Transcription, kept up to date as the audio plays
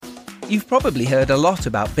you've probably heard a lot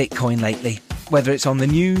about Bitcoin lately, whether it's on the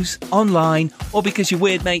news, online, or because your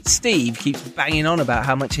weird mate Steve keeps banging on about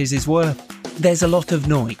how much his is worth. There's a lot of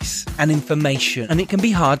noise and information, and it can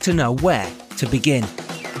be hard to know where to begin.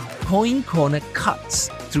 Coin Corner cuts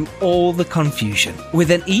through all the confusion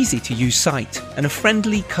with an easy-to-use site and a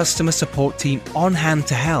friendly customer support team on hand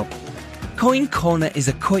to help. Coin Corner is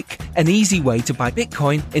a quick and easy way to buy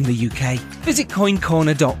Bitcoin in the UK. Visit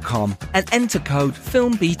coincorner.com and enter code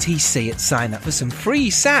FILMBTC at sign up for some free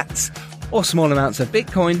sats or small amounts of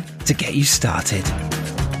Bitcoin to get you started.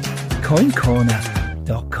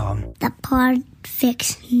 coincorner.com. The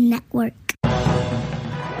Podfix Network.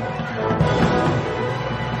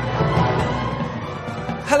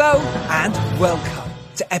 Hello and welcome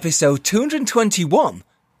to episode 221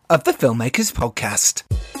 of the Filmmakers Podcast.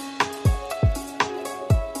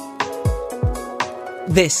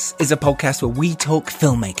 This is a podcast where we talk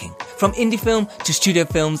filmmaking, from indie film to studio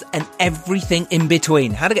films and everything in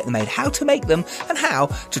between. How to get them made, how to make them, and how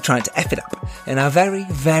to try to F it up, in our very,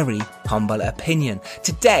 very humble opinion.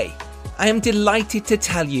 Today, I am delighted to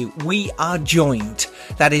tell you we are joined,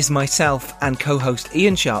 that is myself and co-host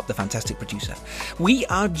Ian Sharp, the fantastic producer. We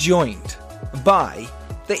are joined by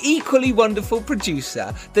the equally wonderful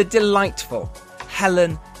producer, the delightful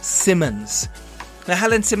Helen Simmons. Now,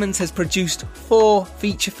 Helen Simmons has produced 4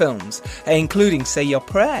 feature films, including Say Your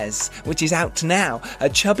Prayers, which is out now, A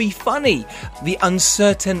Chubby Funny, The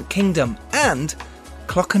Uncertain Kingdom, and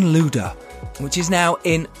Clock and Luda, which is now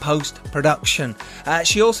in post-production.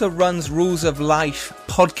 She also runs Rules of Life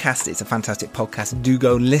podcast. It's a fantastic podcast. Do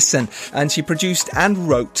go listen. And she produced and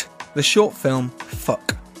wrote the short film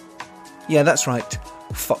Fuck. Yeah, that's right.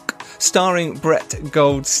 Fuck. Starring Brett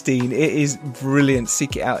Goldstein. It is brilliant.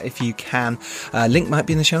 Seek it out if you can. Link might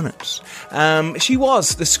be in the show notes. She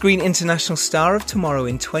was the Screen International Star of Tomorrow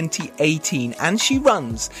in 2018, and she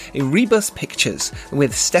runs Erebus Pictures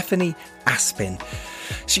with Stephanie Aspin.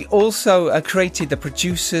 She also created the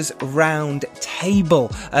Producers Round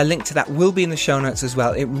Table. A link to that will be in the show notes as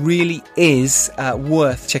well. It really is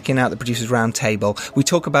worth checking out the Producers Round Table. We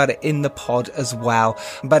talk about it in the pod as well,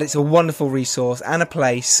 but it's a wonderful resource and a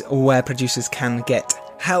place where producers can get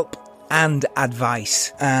help and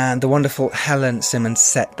advice. And the wonderful Helen Simmons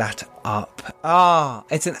set that up.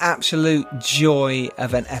 It's an absolute joy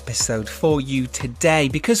of an episode for you today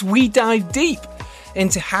because we dive deep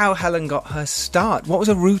into how Helen got her start. What was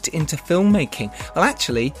her route into filmmaking? Well,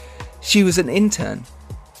 actually, she was an intern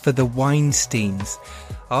for the Weinsteins.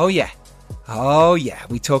 Oh yeah,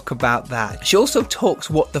 we talk about that. She also talks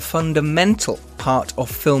what the fundamental part of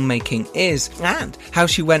filmmaking is and how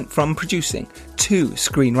she went from producing to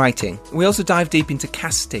screenwriting. We also dive deep into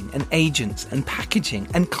casting and agents and packaging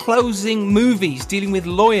and closing movies, dealing with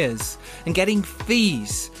lawyers and getting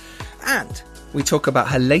fees. And we talk about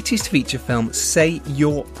her latest feature film, Say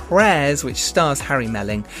Your Prayers, which stars Harry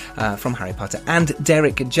Melling from Harry Potter and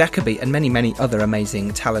Derek Jacobi and many, many other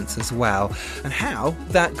amazing talents as well, and how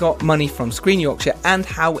that got money from Screen Yorkshire and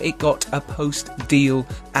how it got a post-deal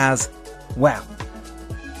as well.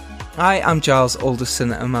 Hi, I'm Giles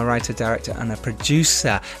Alderson. I'm a writer, director and a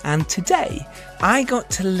producer, and today I got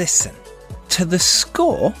to listen to the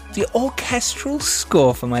score, the orchestral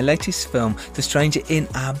score for my latest film, The Stranger in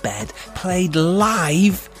Our Bed, played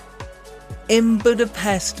live in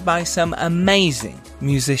Budapest by some amazing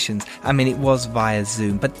musicians. I mean, it was via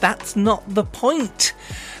Zoom, but that's not the point.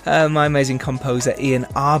 My amazing composer Ian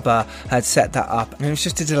Arbour had set that up, and it was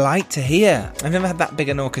just a delight to hear. I've never had that big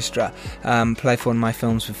an orchestra play for one of my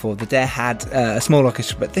films before. The Dare had a small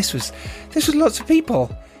orchestra, but this was lots of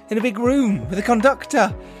people in a big room with a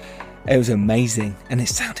conductor. It was amazing, and it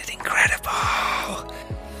sounded incredible.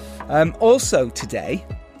 Also today,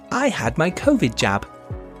 I had my COVID jab.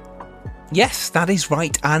 Yes, that is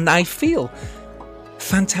right, and I feel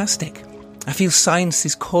fantastic. I feel science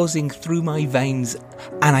is coursing through my veins,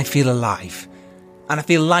 and I feel alive. And I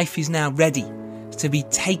feel life is now ready to be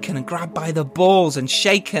taken and grabbed by the balls and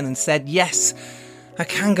shaken and said, yes, I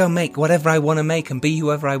can go make whatever I want to make and be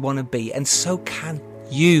whoever I want to be, and so can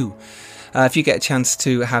you. If you get a chance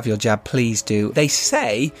to have your jab, please do. They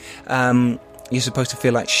say you're supposed to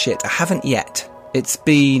feel like shit. I haven't yet. It's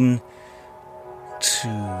been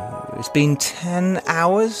 10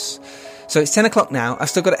 hours. So it's 10 o'clock now. I've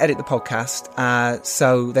still got to edit the podcast.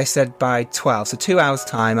 So they said by 12. So 2 hours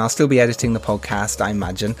time, I'll still be editing the podcast, I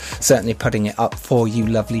imagine. Certainly putting it up for you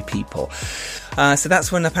lovely people. So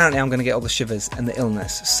that's when apparently I'm going to get all the shivers and the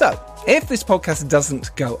illness. So if this podcast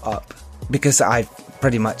doesn't go up, because I've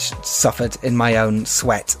pretty much suffered in my own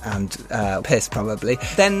sweat and piss probably,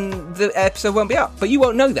 then the episode won't be up. But you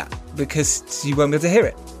won't know that because you won't be able to hear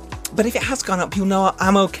it. But if it has gone up, you'll know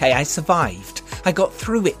I'm okay. I survived. I got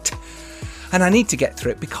through it. And I need to get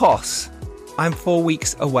through it because I'm 4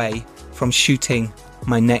 weeks away from shooting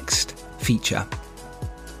my next feature.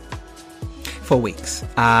 4 weeks.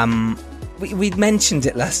 We mentioned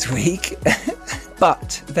it last week,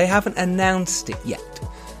 but they haven't announced it yet.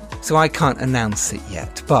 So I can't announce it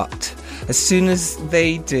yet. But as soon as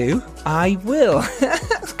they do, I will.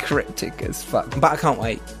 Cryptic as fuck. But I can't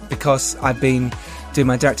wait because I've been doing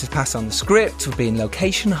my director's pass on the script. We've been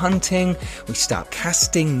location hunting. We start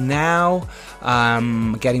casting now.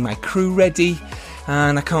 Getting my crew ready.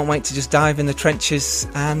 And I can't wait to just dive in the trenches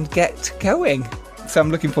and get going. So I'm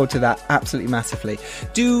looking forward to that absolutely massively.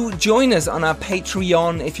 Do join us on our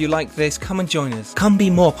Patreon if you like this. Come and join us. Come be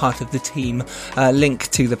more part of the team. Link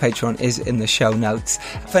to the Patreon is in the show notes.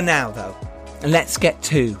 For now, though, let's get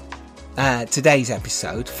to today's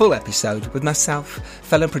episode, full episode, with myself,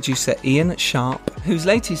 fellow producer Ian Sharp, whose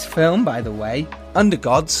latest film, by the way, Under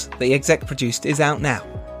Gods, that he exec produced, is out now.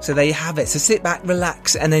 So there you have it. So sit back,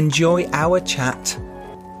 relax, and enjoy our chat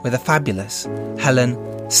with the fabulous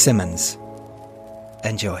Helen Simmons.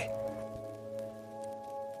 Enjoy.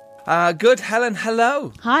 Good, Helen.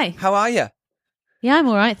 Hello. Hi. How are you? Yeah, I'm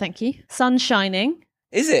all right, thank you. Sun's shining.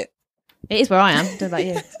 Is it? It is where I am. What about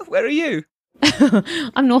you? Where are you?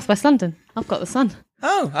 I'm northwest London. I've got the sun.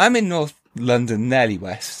 Oh, I'm in North London, nearly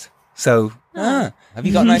west. So, have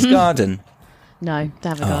you got a nice garden? No,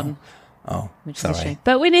 don't have a garden. Oh, which sorry. is a shame.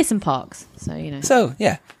 But we're near some parks, so you know. So,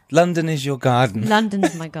 yeah, London is your garden.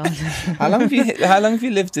 London's my garden. How long have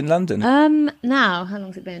you lived in London? Now, how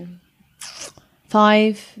long's it been?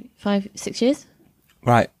 6 years.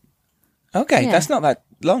 Right. Okay, Yeah. that's not that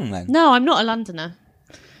long then. No, I'm not a Londoner.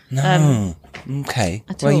 No. Okay.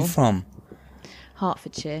 at Where are you all. from?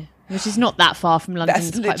 Hertfordshire, which is not that far from London. That's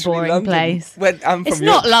It's quite a literally boring London. place. It's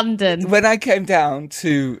not London. When I came down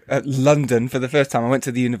to London for the first time, I went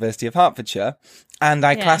to the University of Hertfordshire, and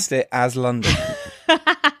I classed it as London.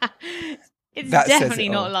 It's That says definitely it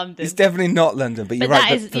all. not London. It's definitely not London, but you're But right.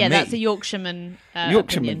 that is, for me, that's a Yorkshireman.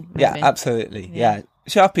 Yorkshireman. Opinion, Yeah, maybe. absolutely. Yeah. Yeah.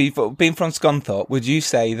 Sharpie, being from Scunthorpe, would you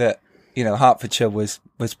say that, Hertfordshire was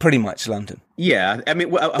pretty much London? Yeah, I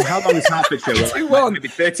mean, how long is Hertfordshire? Like maybe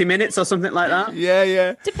 30 minutes or something like that?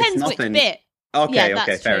 Yeah. Depends which nothing. bit. Okay, Yeah,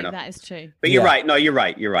 that's fair true. enough. That is true. But you're Yeah. right. No, you're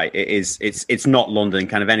right. It's not London.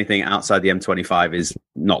 Kind of anything outside the M25 is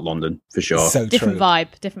not London for sure. So Different true.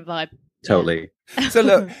 vibe. Totally. So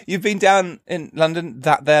look, you've been down in London,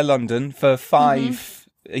 London, for 5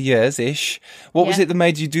 years-ish. What was Yeah. it that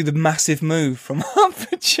made you do the massive move from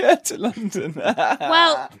Hertfordshire to London?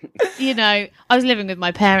 Well, I was living with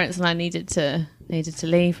my parents and I needed to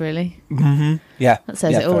leave, really. Yeah. That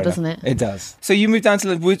says it all, fair doesn't enough. it? It does. So you moved down to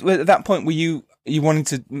London. At that point, were you wanting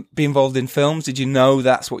to be involved in films? Did you know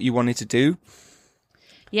that's what you wanted to do?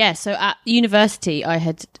 Yeah, so at university I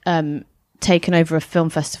had taken over a film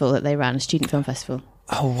festival that they ran, a student film festival.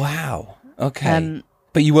 Oh, wow. Okay.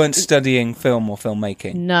 But you weren't studying film or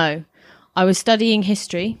filmmaking? No, I was studying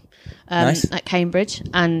history Nice. at Cambridge,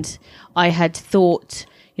 and I had thought,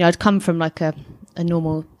 I'd come from like a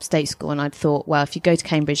normal state school, and I'd thought, well, if you go to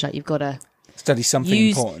Cambridge, like you've got to Study something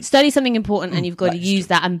important. study something important, and you've got to use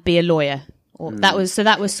that and be a lawyer. Or that was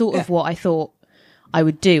sort of what I thought I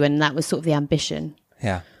would do, and that was sort of the ambition.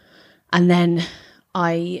 Yeah. And then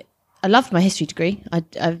I loved my history degree.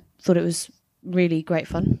 I thought it was really great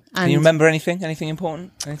fun. And Can you remember anything? Anything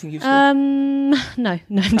important? Anything useful? No,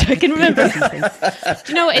 I can remember everything. Do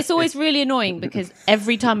you know what? It's always really annoying because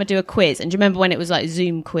every time I do a quiz, and do you remember when it was like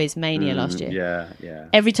Zoom quiz mania last year? Yeah.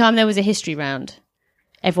 Every time there was a history round,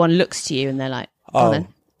 everyone looks to you and they're like, "Oh, then."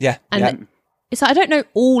 Yeah. And yeah. it's like I don't know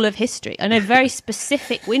all of history. I know very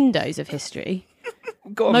specific windows of history,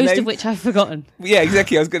 Go on, most name- of which I've forgotten. Yeah,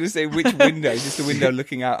 exactly. I was going to say which window. Just the window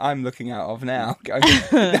I'm looking out of now.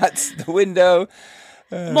 That's the window.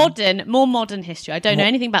 More modern history. I don't know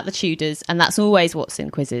anything about the Tudors, and that's always what's in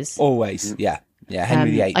quizzes. Always. Yeah.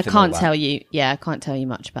 Henry VIII. I can't tell you. Yeah, I can't tell you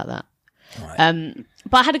much about that. Right.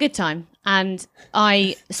 But I had a good time, and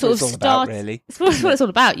I sort of it's all about, started. really. It's what it's all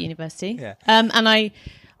about, university. Yeah. And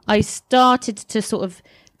I started to sort of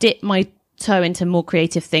dip my toe into more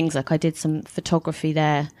creative things. Like I did some photography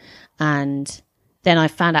there, and then I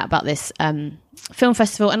found out about this film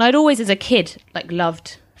festival. And I'd always, as a kid, like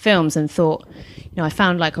loved films and thought, I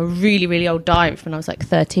found like a really, really old diary from when I was like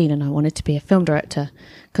 13, and I wanted to be a film director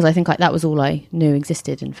because I think like that was all I knew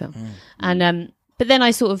existed in film. And but then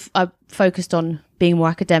I focused on being more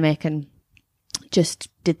academic and just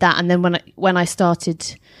did that. And then when I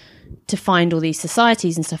started to find all these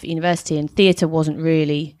societies and stuff at university, and theatre wasn't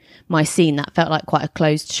really my scene. That felt like quite a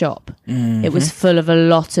closed shop. It was full of a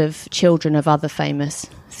lot of children of other famous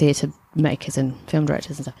theatre makers and film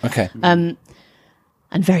directors and stuff. Okay.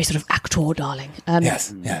 And very sort of actor darling. Yes.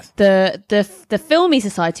 The filmy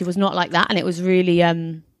society was not like that, and it was really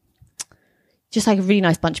just like a really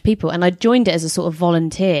nice bunch of people. And I joined it as a sort of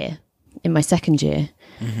volunteer in my second year,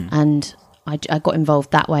 and I got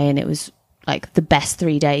involved that way, and it was like the best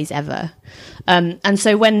 3 days ever. And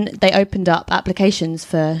so when they opened up applications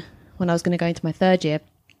for when I was going to go into my third year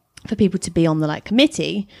for people to be on the like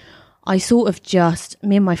committee, I sort of just,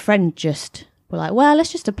 me and my friend just were like, well,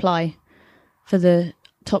 let's just apply for the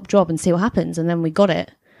top job and see what happens. And then we got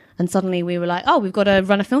it. And suddenly we were like, oh, we've got to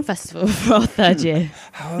run a film festival for our third year.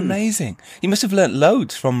 How amazing. You must have learnt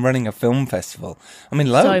loads from running a film festival. I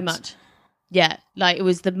mean, loads. So much. Yeah, like it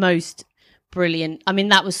was the most brilliant. I mean,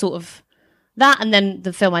 that was sort of that. And then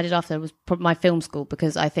the film I did after was my film school,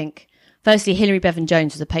 because I think, firstly, Hilary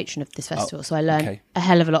Bevan-Jones was a patron of this festival. So I learned a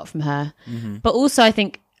hell of a lot from her. But also I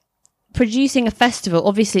think producing a festival,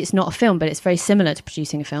 obviously it's not a film, but it's very similar to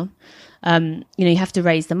producing a film. You have to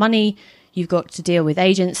raise the money. You've got to deal with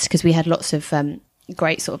agents, because we had lots of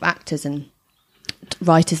great sort of actors and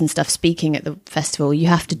writers and stuff speaking at the festival. You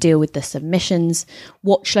have to deal with the submissions,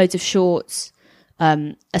 watch loads of shorts,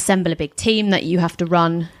 assemble a big team that you have to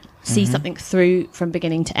run, see something through from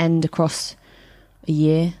beginning to end across a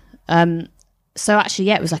year. So actually,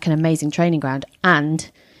 yeah, it was like an amazing training ground, and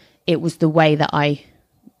it was the way that I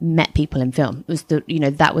met people in film. It was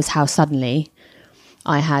that was how suddenly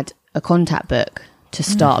I had a contact book to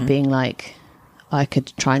start being like, I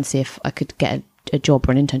could try and see if I could get a job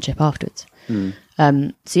or an internship afterwards.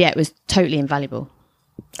 So yeah, it was totally invaluable.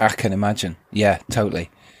 I can imagine. Yeah, totally.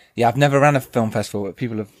 Yeah, I've never ran a film festival, but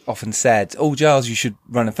people have often said, oh, Giles, you should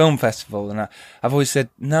run a film festival. And I've always said,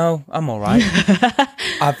 no, I'm all right.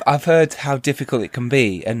 I've heard how difficult it can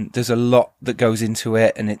be, and there's a lot that goes into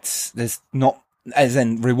it, and there's not as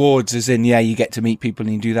in rewards, as in, yeah, you get to meet people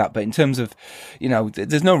and you do that. But in terms of,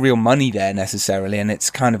 there's no real money there necessarily. And it's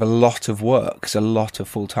kind of a lot of work. It's a lot of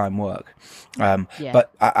full-time work.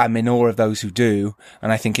 But I'm in awe of those who do.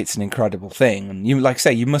 And I think it's an incredible thing. And you, like I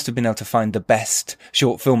say, you must have been able to find the best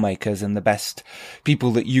short filmmakers and the best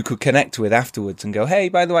people that you could connect with afterwards and go, hey,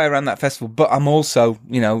 by the way, I ran that festival, but I'm also,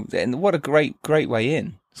 and what a great way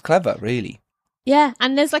in. It's clever, really. Yeah.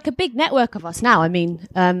 And there's like a big network of us now. I mean,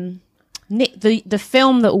 Nick, the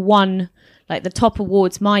film that won like the top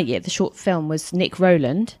awards my year, the short film, was Nick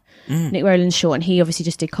Rowland. Nick Rowland's short, and he obviously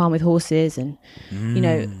just did Calm with Horses, and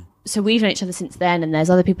so we've known each other since then. And there's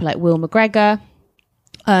other people like Will McGregor,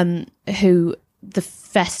 who the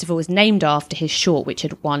festival was named after his short, which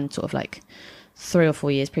had won sort of like 3 or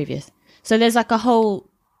 4 years previous. So there's like a whole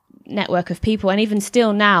network of people, and even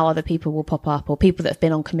still now other people will pop up, or people that have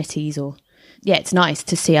been on committees, or it's nice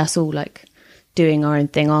to see us all like doing our own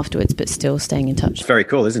thing afterwards, but still staying in touch. It's very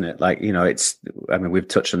cool, isn't it? Like, we've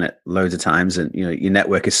touched on it loads of times, and, your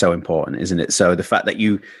network is so important, isn't it? So the fact that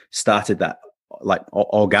you started that like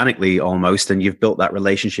organically almost, and you've built that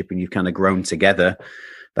relationship and you've kind of grown together,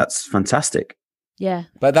 that's fantastic. Yeah.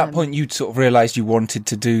 But at that point, you'd sort of realised you wanted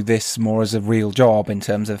to do this more as a real job, in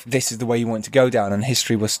terms of this is the way you want to go down, and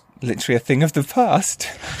history was literally a thing of the past.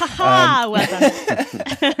 Well done.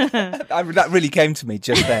 That really came to me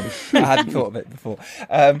just then. I hadn't thought of it before.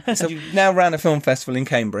 So you've now ran a film festival in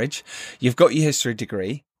Cambridge. You've got your history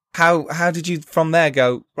degree. How did you from there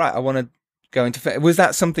go, right, I want to go into... Was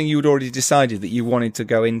that something you had already decided that you wanted to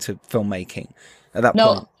go into filmmaking at that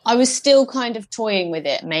point? No, I was still kind of toying with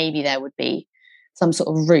it. Maybe there would be some sort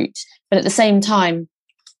of route. But at the same time,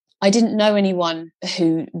 I didn't know anyone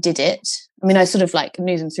who did it. I mean, I sort of like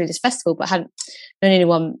knew them through this festival, but hadn't known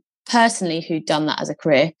anyone personally who'd done that as a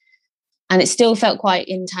career. And it still felt quite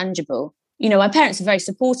intangible. My parents are very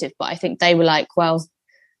supportive, but I think they were like, well,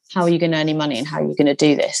 how are you going to earn any money and how are you going to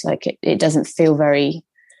do this? Like, it doesn't feel very,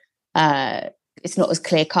 it's not as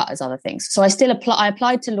clear cut as other things. So I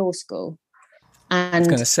applied to law school. And I was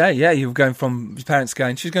going to say, you were going from your parents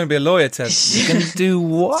going, she's going to be a lawyer, to you're going to do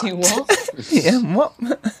what? Do what? Yeah, what?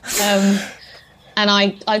 And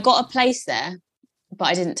I got a place there, but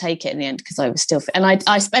I didn't take it in the end because I was still... And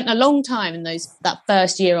I spent a long time in that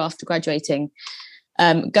first year after graduating,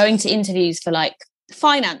 going to interviews for like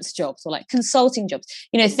finance jobs or like consulting jobs,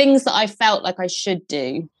 things that I felt like I should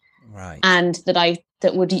do. Right. And that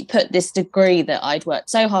would put this degree that I'd worked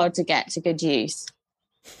so hard to get to good use.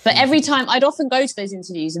 But every time I'd often go to those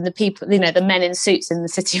interviews, and the people, the men in suits in the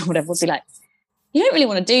city or whatever would be like, you don't really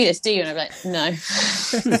want to do this, do you? And I'd be like, no.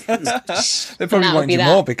 They probably wanted you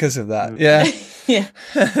more because of that. Yeah. Yeah.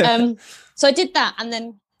 So I did that. And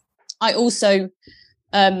then I also,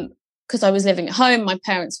 because I was living at home, my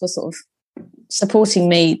parents were sort of supporting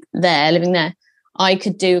me there, living there. I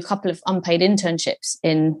could do a couple of unpaid internships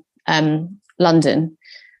in London.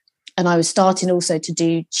 And I was starting also to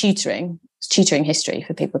do tutoring history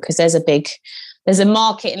for people, because there's a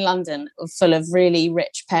market in London full of really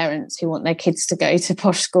rich parents who want their kids to go to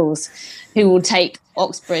posh schools, who will take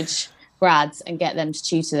Oxbridge grads and get them to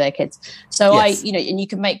tutor their kids. So yes. And you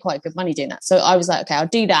can make quite good money doing that. So I was like, okay, I'll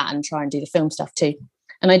do that and try and do the film stuff too.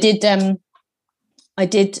 And I did this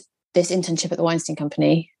internship at the Weinstein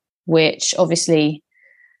Company, which obviously,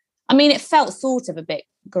 I mean, it felt sort of a bit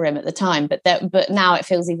grim at the time, but now it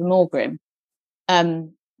feels even more grim.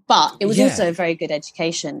 But it was also a very good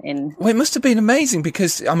education in... Well, it must have been amazing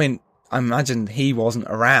because, I mean, I imagine he wasn't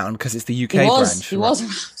around because it's the UK branch. He was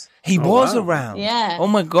around. He was around. Yeah. Oh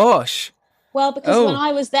my gosh. Well, because when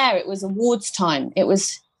I was there, it was awards time. I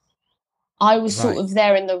was sort of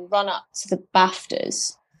there in the run up to the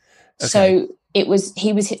BAFTAs. Okay. So he was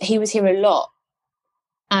here a lot,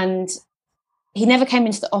 and he never came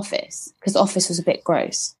into the office because the office was a bit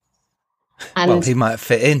gross. And well, he might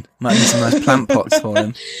fit in. Might be some nice plant pots for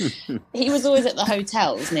him. He was always at the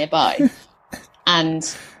hotels nearby, and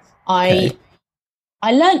I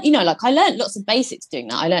learned, I learned lots of basics doing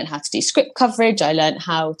that. I learned how to do script coverage. I learned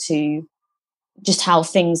how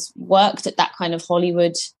things worked at that kind of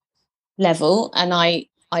Hollywood level. And I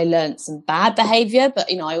learned some bad behavior,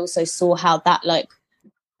 but, I also saw how that,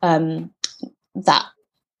 that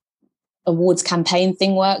awards campaign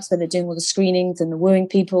thing works, where they're doing all the screenings and the wooing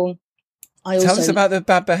people. Tell us about the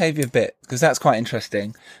bad behaviour bit, because that's quite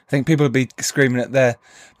interesting. I think people would be screaming at their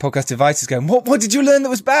podcast devices going, what did you learn that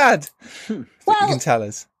was bad? Well, you can tell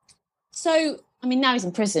us. So, I mean, now he's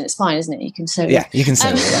in prison. It's fine, isn't it? You can say Yeah, you can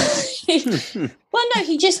say that. Well, no,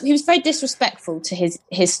 he was very disrespectful to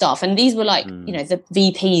his staff. And these were the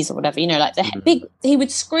VPs or whatever, he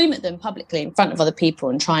would scream at them publicly in front of other people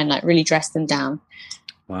and try and really dress them down.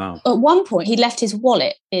 Wow. At one point, he left his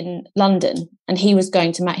wallet in London, and he was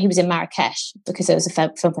he was in Marrakesh because there was a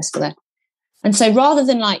film festival there. And so rather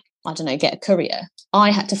than get a courier,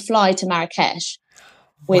 I had to fly to Marrakesh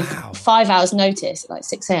with 5 hours notice at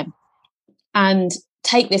 6 a.m. and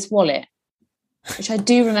take this wallet, which I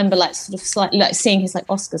do remember seeing his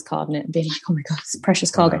Oscars card in it and being like, oh my God, it's a precious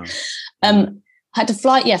cargo. Wow. I had to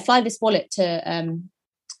fly this wallet to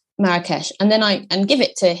Marrakesh and give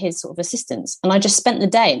it to his sort of assistants. And I just spent the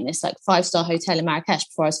day in this 5-star hotel in Marrakesh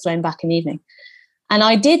before I was flown back in the evening. And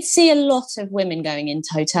I did see a lot of women going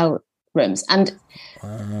into hotel rooms. And,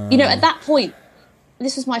 at that point,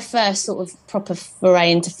 this was my first sort of proper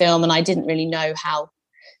foray into film, and I didn't really know how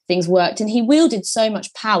things worked. And he wielded so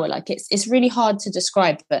much power. It's really hard to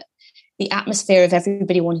describe, but the atmosphere of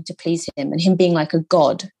everybody wanting to please him and him being like a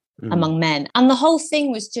god among men. And the whole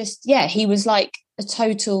thing was just, he was like a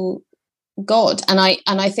total god. And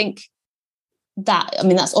I think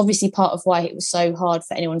that's obviously part of why it was so hard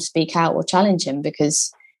for anyone to speak out or challenge him,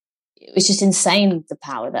 because it was just insane, the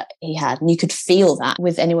power that he had. And you could feel that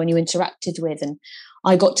with anyone you interacted with. And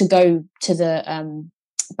I got to go to the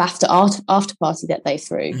BAFTA after party that they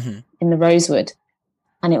threw in the Rosewood.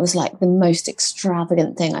 And it was the most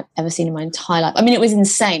extravagant thing I've ever seen in my entire life. I mean, it was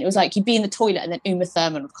insane. It was you'd be in the toilet and then Uma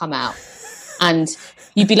Thurman would come out. And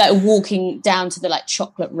you'd be walking down to the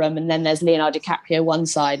chocolate room, and then there's Leonardo DiCaprio one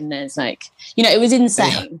side, and there's it was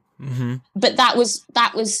insane. Yeah. Mm-hmm. But that was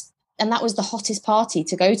the hottest party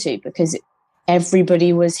to go to, because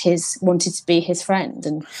everybody wanted to be his friend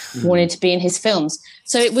and wanted to be in his films.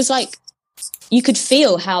 So it was you could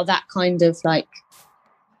feel how that kind of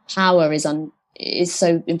power is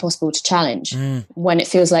so impossible to challenge when it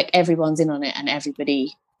feels like everyone's in on it and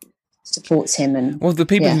everybody supports him. And the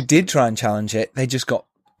people who did try and challenge it, they just got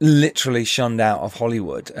literally shunned out of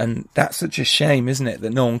Hollywood. And that's such a shame, isn't it,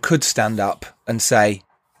 that no one could stand up and say,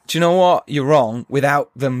 do you know what, you're wrong, without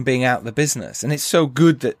them being out the business. And it's so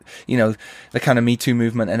good that, the kind of Me Too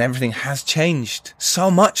movement and everything has changed so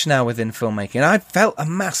much now within filmmaking. I felt a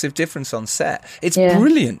massive difference on set. It's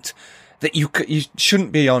brilliant that you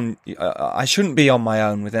shouldn't be on, I shouldn't be on my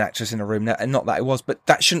own with an actress in a room, and not that it was, but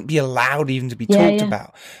that shouldn't be allowed even to be talked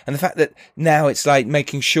about. And the fact that now it's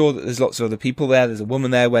making sure that there's lots of other people there, there's a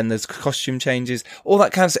woman there when there's costume changes, all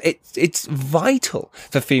that kind of stuff, it's vital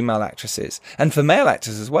for female actresses and for male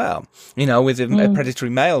actors as well. With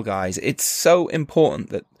predatory male guys, it's so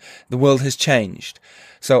important that the world has changed.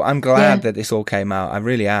 So I'm glad that this all came out. I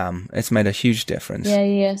really am. It's made a huge difference.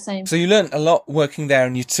 Yeah, same. So you learned a lot working there,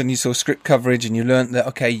 and you saw script coverage, and you learned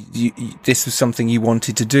that, this was something you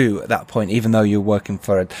wanted to do at that point, even though you were working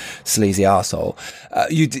for a sleazy arsehole.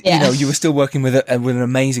 You were still working with an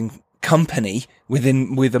amazing company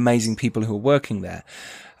with amazing people who are working there.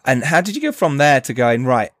 And how did you go from there to going,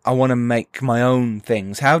 right, I want to make my own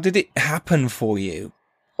things? How did it happen for you?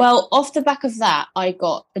 Well, off the back of that, I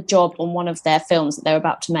got a job on one of their films that they were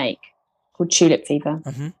about to make called Tulip Fever,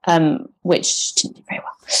 which didn't do very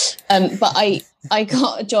well. But I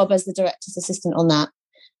got a job as the director's assistant on that.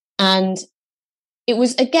 And it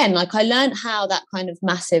was, again, like I learned how that kind of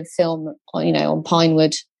massive film, on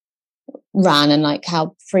Pinewood ran, and like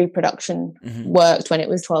how pre-production worked when it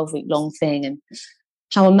was 12-week long thing, and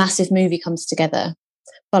how a massive movie comes together.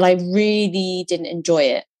 But I really didn't enjoy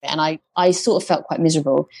it. And I sort of felt quite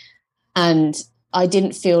miserable. And I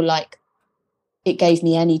didn't feel like it gave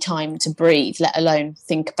me any time to breathe, let alone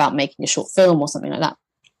think about making a short film or something like that.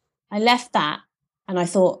 I left that and I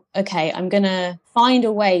thought, okay, I'm going to find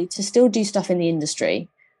a way to still do stuff in the industry,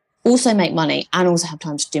 also make money, and also have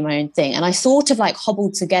time to do my own thing. And I sort of like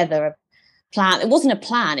hobbled together a plan. It wasn't a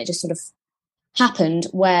plan. It just sort of happened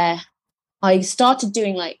where I started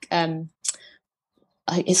doing like, there's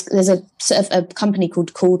a sort of a company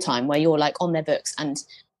called Call Time where you're like on their books, and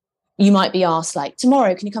you might be asked like,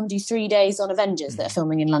 tomorrow, can you come do 3 days on Avengers that are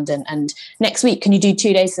filming in London? And next week, can you do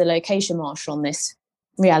 2 days as a location marshal on this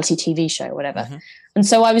reality TV show or whatever? And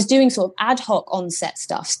so I was doing sort of ad hoc on-set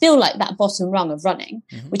stuff, still like that bottom rung of running,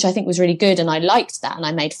 which I think was really good. And I liked that. And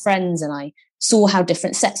I made friends and I saw how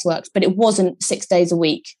different sets worked, but it wasn't 6 days a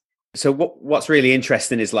week. So what's really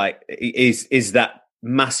interesting is like, is that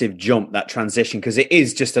massive jump, that transition, because it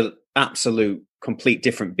is just an absolute complete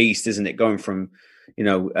different beast, isn't it? Going from,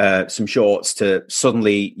 some shorts to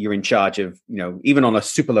suddenly you're in charge of, even on a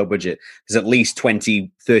super low budget, there's at least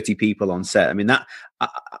 20, 30 people on set. I mean, that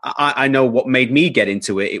I know what made me get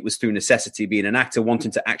into it. It was through necessity, being an actor,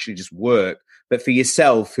 wanting to actually just work. But for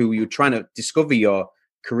yourself, who you're trying to discover your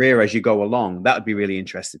career as you go along, that would be really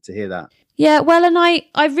interested to hear that. Yeah, well, and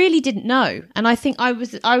I really didn't know. And I think I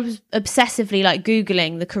was obsessively like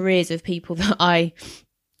Googling the careers of people that I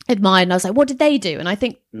admired. And I was like, what did they do? And I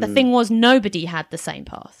think the thing was, nobody had the same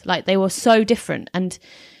path. Like, they were so different. And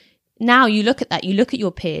now you look at that, you look at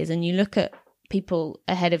your peers and you look at people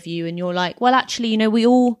ahead of you and you're like, well, actually,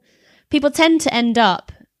 people tend to end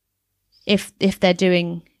up, if they're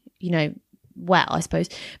doing, well, I suppose,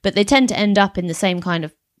 but they tend to end up in the same kind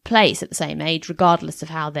of place at the same age, regardless of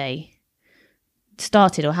how they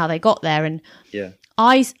started or how they got there. And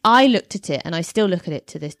I looked at it, and I still look at it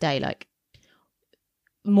to this day, like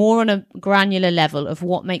more on a granular level of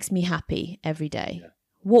what makes me happy every day.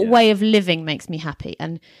 What way of living makes me happy?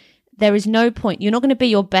 And there is no point. You're not going to be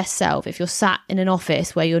your best self if you're sat in an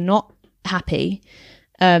office where you're not happy.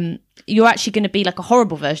 You're actually going to be like a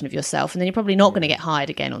horrible version of yourself, and then you're probably not going to get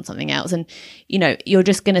hired again on something else. And, you're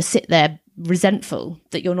just going to sit there resentful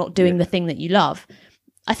that you're not doing the thing that you love.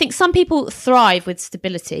 I think some people thrive with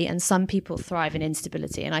stability and some people thrive in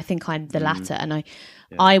instability. And I think I'm the latter. And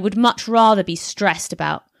I would much rather be stressed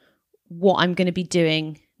about what I'm going to be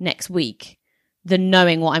doing next week than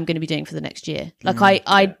knowing what I'm going to be doing for the next year. Like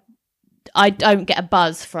I don't get a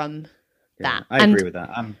buzz from that. I agree with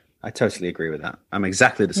that. I totally agree with that. I'm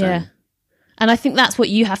exactly the same. Yeah. And I think that's what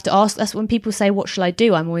you have to ask. That's when people say, what shall I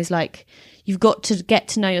do? I'm always like, you've got to get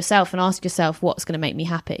to know yourself and ask yourself, what's going to make me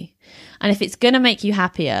happy? And if it's going to make you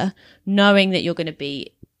happier, knowing that you're going to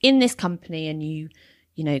be in this company and you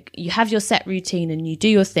have your set routine and you do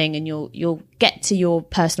your thing and you'll get to your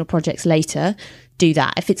personal projects later, do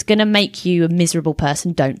that. If it's going to make you a miserable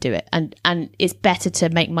person, don't do it. And it's better to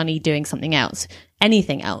make money doing something else,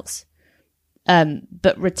 anything else.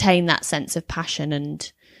 But retain that sense of passion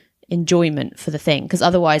and enjoyment for the thing, because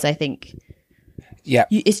otherwise I think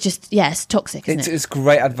it's just it's toxic, isn't it? It's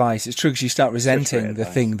great advice. It's true, because you start resenting the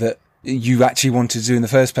thing that you actually wanted to do in the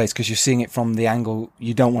first place, because you're seeing it from the angle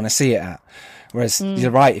you don't want to see it at. Whereas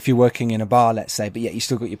you're right, if you're working in a bar, let's say, but yet you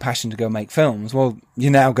still got your passion to go make films, well, you're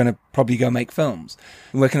now going to probably go make films.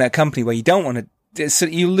 You're working at a company where you don't want to, so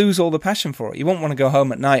you lose all the passion for it. You won't want to go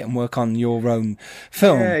home at night and work on your own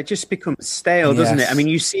film. Yeah, it just becomes stale, doesn't it? I mean,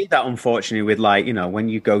 you see that, unfortunately, with like, when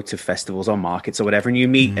you go to festivals or markets or whatever, and you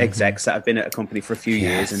meet execs that have been at a company for a few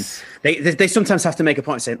years, and they sometimes have to make a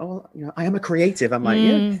point saying, oh, I am a creative. I'm like,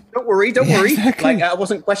 don't worry. Exactly. Like, I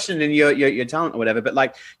wasn't questioning your talent or whatever, but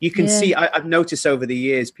like, you can see, I've noticed over the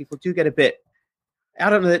years, people do get a bit, I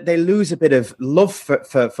don't know, they lose a bit of love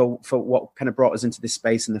for what kind of brought us into this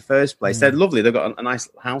space in the first place. They're lovely, they've got a nice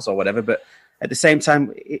house or whatever, but at the same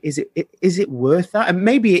time, is it worth that? And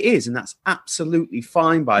maybe it is, and that's absolutely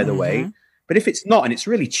fine, by the way. But if it's not, and it's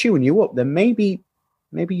really chewing you up, then maybe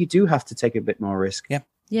you do have to take a bit more risk. Yeah.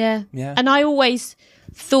 Yeah. Yeah. And I always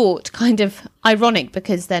thought, kind of ironic,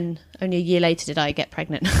 because then only a year later did I get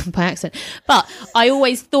pregnant by accident. But I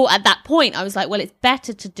always thought at that point, I was like, well, it's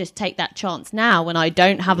better to just take that chance now when I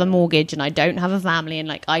don't have a mortgage and I don't have a family, and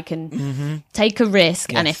like I can take a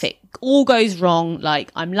risk. Yes. And if it all goes wrong,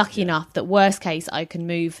 like I'm lucky enough that worst case I can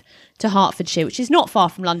move to Hertfordshire, which is not far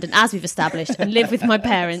from London, as we've established, and live with my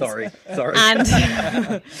parents. Sorry. And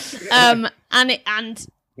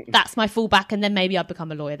that's my fallback, and then maybe I'll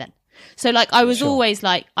become a lawyer then. So like I was always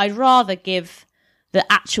like, I'd rather give the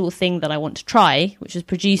actual thing that I want to try, which is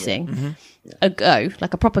producing, a go,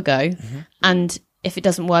 like a proper go. And if it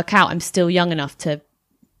doesn't work out, I'm still young enough to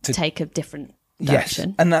take a different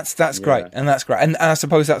direction. Yes, and that's great, and that's great. And I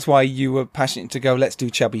suppose that's why you were passionate to go, let's do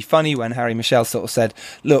Chubby Funny, when Harry Michelle sort of said,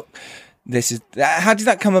 look, this is... How did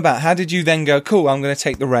that come about? How did you then go, cool, I'm going to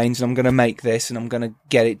take the reins and I'm going to make this and I'm going to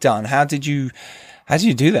get it done? How did you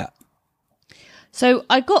do that? So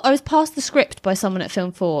I was passed the script by someone at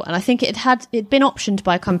Film 4, and I think it'd been optioned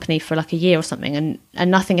by a company for like a year or something,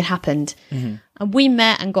 and nothing had happened. And we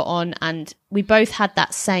met and got on, and we both had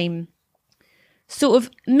that same sort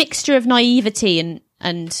of mixture of naivety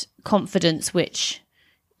and confidence, which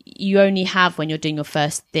you only have when you're doing your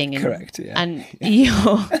first thing. And, Correct, yeah. And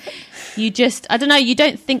you just, I don't know, you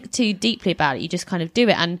don't think too deeply about it. You just kind of do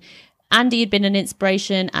it. And Andy had been an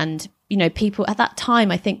inspiration, and, you know, people at that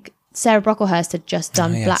time, I think Sarah Brocklehurst had just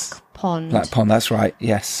done Black Pond. Black Pond, that's right,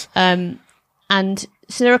 yes. And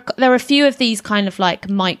so there are a few of these kind of like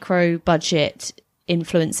micro budget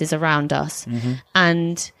influences around us.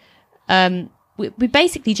 And we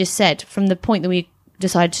basically just said, from the point that we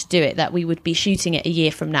decided to do it, that we would be shooting it a year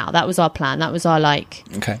from now. That was our plan. That was our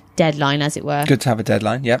deadline, as it were. Good to have a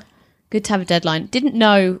deadline, yep. Good to have a deadline. Didn't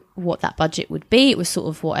know what that budget would be. It was sort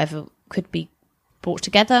of whatever could be brought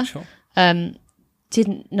together. Sure.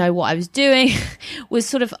 Didn't know what I was doing. Was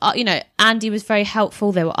sort of, Andy was very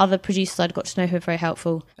helpful. There were other producers I'd got to know who were very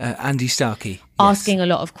helpful. Andy Starkey. Asking a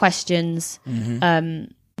lot of questions.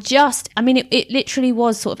 It literally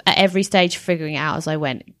was sort of at every stage figuring it out as I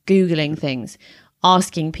went, Googling things,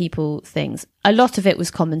 asking people things. A lot of it was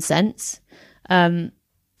common sense. A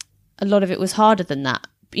lot of it was harder than that,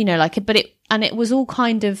 it was all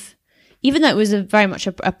kind of, even though it was very much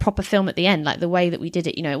a proper film at the end, like the way that we did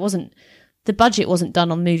it, it wasn't, the budget wasn't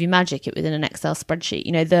done on Movie Magic. It was in an Excel spreadsheet.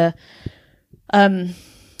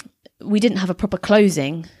 We didn't have a proper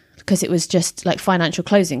closing because it was just like financial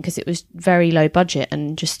closing, because it was very low budget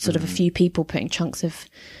and just sort of a few people putting chunks of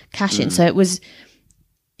cash in. So it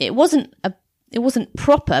wasn't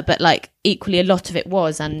proper, but like equally a lot of it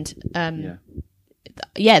was. And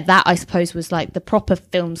that I suppose was like the proper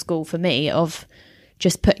film school for me, of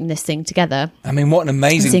just putting this thing together. I mean, what an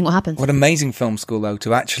amazing, seeing what happens. What amazing film school though,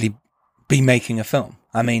 to actually be making a film.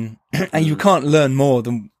 I mean, and you can't learn more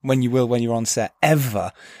than when you're on set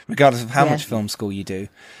ever, regardless of how much film school you do.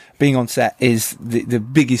 Being on set is the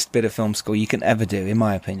biggest bit of film school you can ever do, in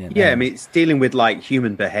my opinion. Yeah, I mean, it's dealing with like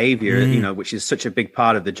human behavior, which is such a big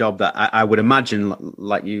part of the job that I would imagine,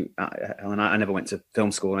 like you, Helen, I never went to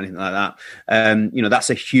film school or anything like that. That's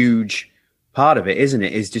a huge part of it, isn't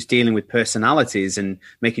it? Is just dealing with personalities and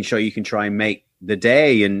making sure you can try and make the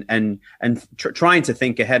day and trying to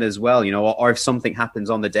think ahead as well, or if something happens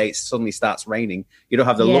on the day, it suddenly starts raining, you don't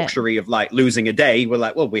have the luxury of like losing a day. We're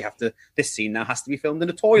like, well, this scene now has to be filmed in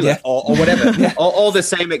a toilet or whatever. all the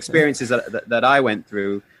same experiences that I went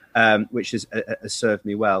through, which has served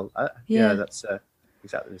me well. That's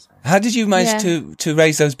exactly the same. How did you manage to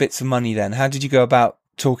raise those bits of money then? How did you go about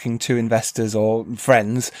talking to investors or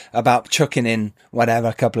friends about chucking in whatever,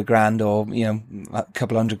 a couple of grand or, a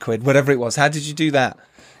couple £100, whatever it was? How did you do that?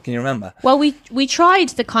 Can you remember? Well, we tried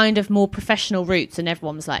the kind of more professional routes, and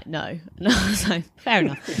everyone was like, no. And I was like, fair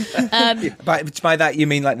enough. By that, you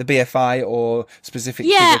mean like the BFI or specific?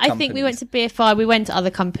 Yeah, I think we went to BFI. We went to other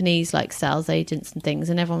companies like sales agents and things,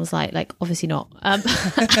 and everyone was like obviously not. Like,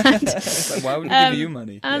 why would we give you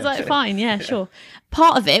money? And I was like, fine, sure.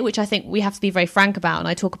 Part of it, which I think we have to be very frank about, and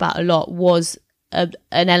I talk about a lot, was an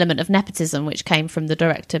element of nepotism, which came from the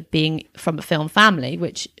director being from a film family,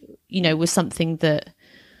 which, was something that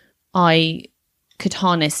I could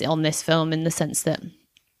harness on this film, in the sense that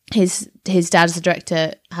his dad as a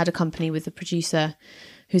director had a company with a producer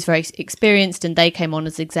who's very experienced, and they came on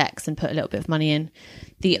as execs and put a little bit of money in.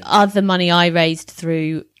 The other money I raised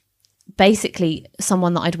through basically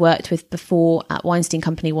someone that I'd worked with before at Weinstein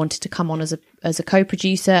Company wanted to come on as a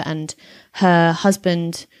co-producer, and her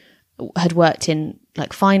husband had worked in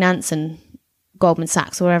like finance and Goldman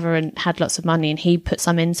Sachs or wherever, and had lots of money, and he put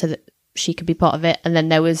some in so that she could be part of it. And then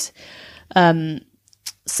there was some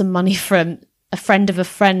money from a friend of a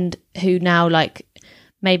friend who now like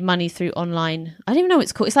made money through online. I don't even know what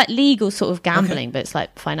it's called. It's like legal sort of gambling, but it's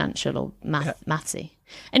like financial or mathsy.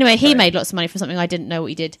 Anyway, he made lots of money from something I didn't know what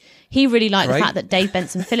he did. He really liked the fact that Dave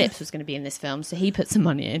Benson Phillips was going to be in this film, so he put some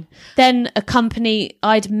money in. Then a company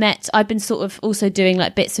I'd been sort of also doing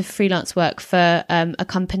like bits of freelance work for a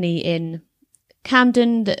company in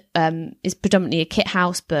Camden that is predominantly a kit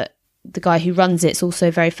house, but the guy who runs it's also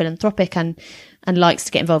very philanthropic and likes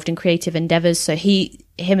to get involved in creative endeavours. So him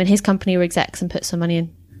and his company were execs and put some money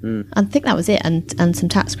in. I think that was it, and some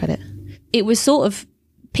tax credit. It was sort of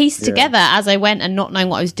pieced together as I went and not knowing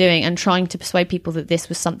what I was doing and trying to persuade people that this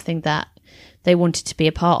was something that they wanted to be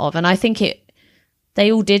a part of. And I think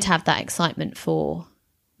they all did have that excitement for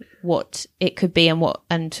what it could be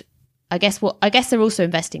and I guess they're also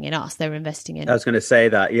investing in us. They're investing in. I was going to say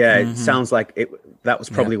that. Yeah, it sounds like that was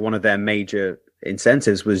probably one of their major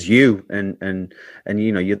incentives was you and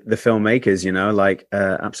the filmmakers.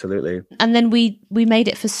 Absolutely. And then we made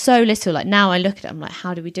it for so little. Like now I look at it, I'm like,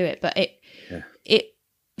 how do we do it? But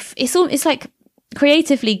it's like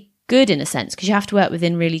creatively good in a sense because you have to work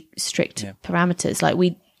within really strict parameters. Like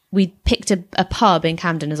we picked a pub in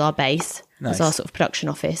Camden as our base, as our sort of production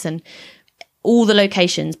office, and all the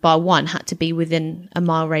locations bar one had to be within a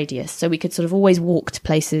mile radius, so we could sort of always walk to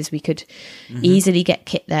places. We could easily get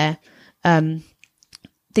kit there,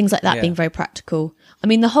 things like that being very practical. I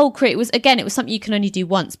mean, the whole crew, it was something you can only do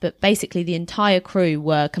once, but basically the entire crew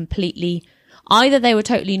were completely, either they were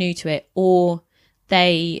totally new to it or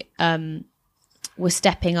they were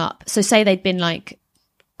stepping up. So say they'd been like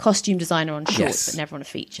costume designer on shorts but never on a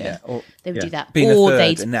feature. Or, they would do that. Being or a third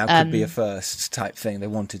they'd and now could be a first type thing. They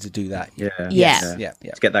wanted to do that. Yeah. To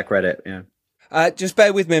get that credit. Yeah. Just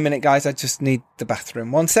bear with me a minute, guys. I just need the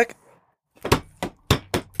bathroom. 1 sec.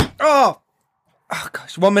 Oh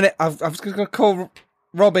gosh. 1 minute. I was going to call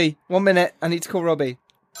Robbie. 1 minute. I need to call Robbie.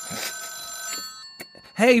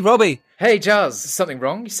 Hey, Robbie. Hey, Giles. Is something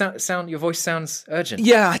wrong? Your voice sounds urgent.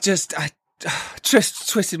 Yeah, I just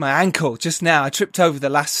twisted my ankle just now. I tripped over the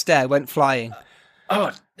last stair, went flying.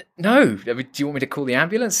 Oh, no. I mean, do you want me to call the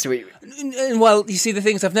ambulance? Well, you see, the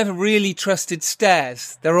thing is, I've never really trusted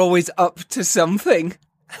stairs. They're always up to something.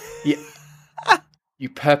 Yeah. You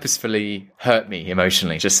purposefully hurt me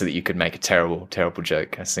emotionally just so that you could make a terrible, terrible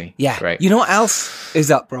joke. I see. Yeah. Great. You know what else is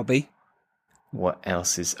up, Robbie? What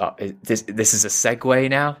else is up? This is a segue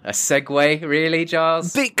now? A segue, really,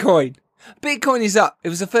 Giles? Bitcoin. Bitcoin is up. It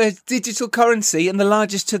was the first digital currency and the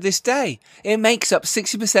largest to this day. It makes up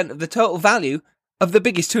 60% of the total value of the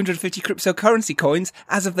biggest 250 cryptocurrency coins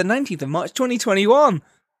as of the 19th of March 2021.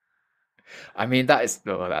 I mean,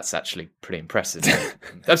 that's actually pretty impressive.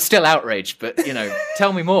 I'm still outraged, but,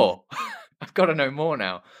 tell me more. I've got to know more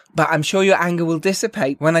now. But I'm sure your anger will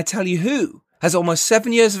dissipate when I tell you who has almost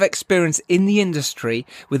 7 years of experience in the industry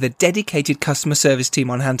with a dedicated customer service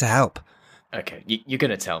team on hand to help. Okay, you're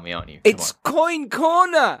going to tell me, aren't you? It's Coin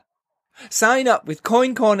Corner! Sign up with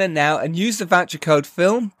Coin Corner now and use the voucher code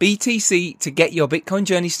FILMBTC to get your Bitcoin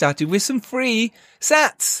journey started with some free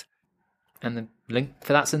sats. And the link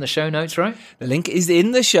for that's in the show notes, right? The link is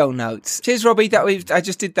in the show notes. Cheers, Robbie. I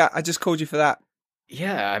just did that. I just called you for that.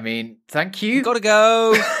 Yeah, I mean, thank you. Gotta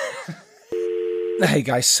go. Hey,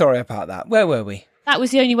 guys, sorry about that. Where were we? That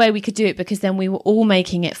was the only way we could do it because then we were all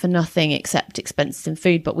making it for nothing except expenses and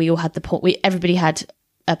food, but we all had everybody had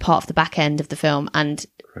a part of the back end of the film, and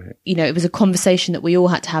it was a conversation that we all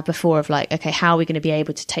had to have before of like, okay, how are we going to be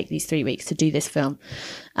able to take these 3 weeks to do this film,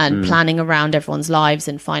 and planning around everyone's lives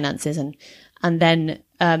and finances, and then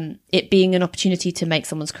it being an opportunity to make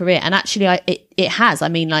someone's career. And actually it has. I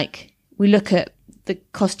mean, like, we look at the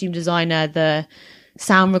costume designer, the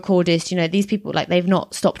sound recordist, these people, like, they've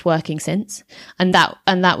not stopped working since, and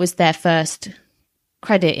that was their first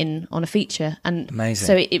credit on a feature. And amazing.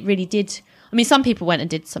 So it really did. I mean, some people went and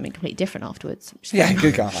did something completely different afterwards. Yeah,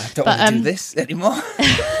 good guy. I don't want to do this anymore.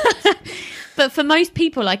 But for most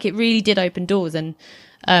people, like, it really did open doors, and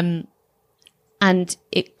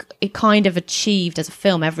it kind of achieved as a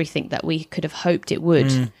film everything that we could have hoped it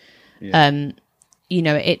would.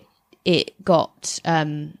 It got.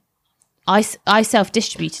 I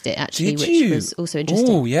self-distributed it, actually, which was also interesting.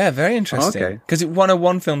 Oh, yeah, very interesting. Because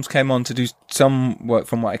 101 Films came on to do some work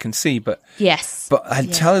from what I can see, but... Yes. But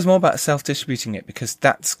tell us more about self-distributing it, because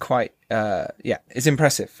that's quite... it's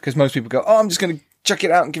impressive, because most people go, I'm just going to chuck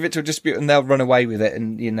it out and give it to a distributor, and they'll run away with it,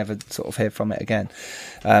 and you never sort of hear from it again.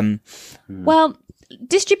 Well,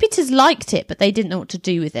 distributors liked it, but they didn't know what to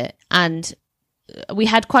do with it. And we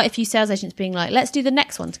had quite a few sales agents being like, let's do the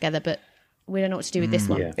next one together, but... we don't know what to do with this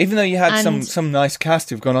one. Yeah. Even though you had some nice cast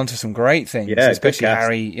who've gone on to some great things, especially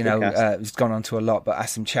Harry, who's gone on to a lot, but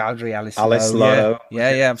Asim Chowdhury, Alice Lowe. Lowe.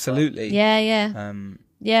 Yeah, absolutely. Yeah.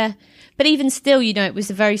 Yeah. But even still, you know, it was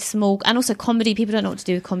a very small, and also comedy. People don't know what to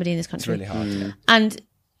do with comedy in this country. It's really hard. And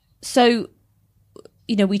so,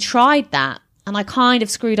 you know, we tried that, and I kind of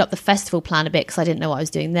screwed up the festival plan a bit because I didn't know what I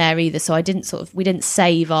was doing there either. So I didn't we didn't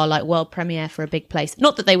save our like world premiere for a big place.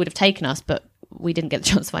 Not that they would have taken us, but we didn't get the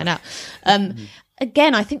chance to find out.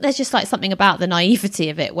 Again, I think there's just like something about the naivety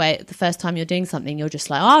of it where the first time you're doing something, you're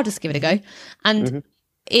just like, oh, I'll just give it a go. And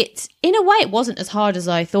it, in a way, it wasn't as hard as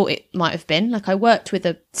I thought it might have been. Like I worked with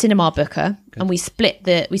a cinema booker and we split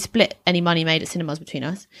any money made at cinemas between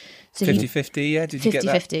us. So 50-50, yeah. Did you get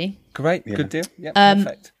that? 50-50. Great, good deal. Yeah,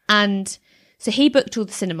 perfect. And so he booked all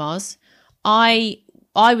the cinemas. I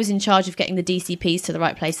was in charge of getting the DCPs to the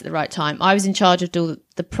right place at the right time. I was in charge of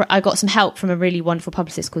I got some help from a really wonderful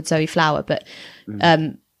publicist called Zoe Flower, but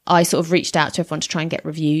I sort of reached out to everyone to try and get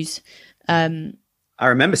reviews. I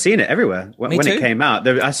remember seeing it everywhere when it came out.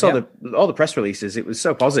 I saw all the press releases. It was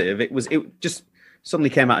so positive. It just suddenly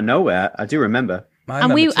came out of nowhere. I do remember.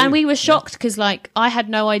 And we were shocked because like I had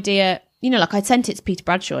no idea. You know, like I sent it to Peter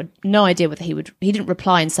Bradshaw, no idea whether he didn't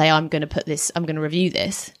reply and say, I'm going to review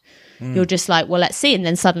this. You're just like, well, let's see. And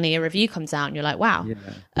then suddenly a review comes out and you're like, wow.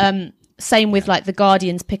 Yeah. Same with like the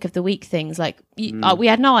Guardian's pick of the week things. Like we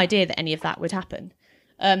had no idea that any of that would happen.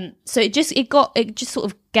 So it just sort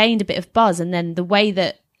of gained a bit of buzz. And then the way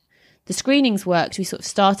that the screenings worked, we sort of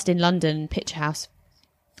started in London, Picture House.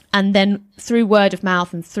 And then through word of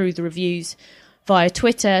mouth and through the reviews via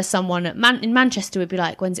Twitter, someone in Manchester would be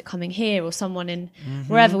like, when's it coming here? Or someone in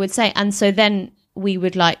wherever would say. And so then we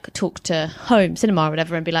would like talk to Home Cinema or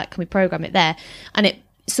whatever and be like, can we program it there? And it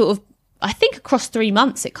sort of, I think across 3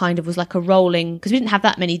 months, it kind of was like a rolling, because we didn't have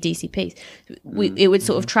that many DCPs. It would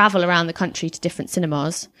sort of travel around the country to different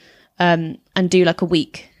cinemas and do like a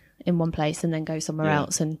week in one place and then go somewhere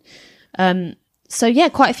else. And so, yeah,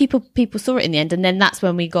 quite a few people saw it in the end. And then that's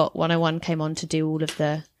when we got 101 came on to do all of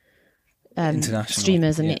the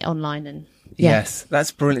streamers and online and Yes,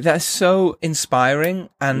 that's brilliant. That's so inspiring.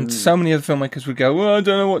 And so many other filmmakers would go, well, I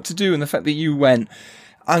don't know what to do. And the fact that you went,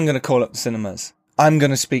 I'm going to call up the cinemas. I'm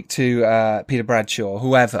going to speak to Peter Bradshaw,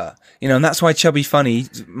 whoever. You know, and that's why Chubby Funny,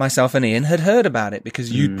 myself and Ian, had heard about it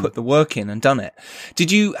because you'd put the work in and done it.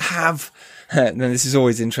 Did you have... Now, this is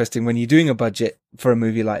always interesting when you're doing a budget for a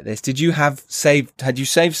movie like this. Had you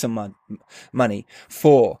saved some money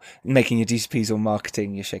for making your DCPs or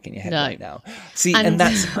marketing? You're shaking your head right now. See, and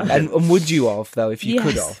that's, and would you have though, if you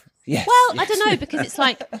could have? Yes. Well, I don't know, because it's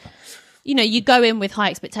like, you know, you go in with high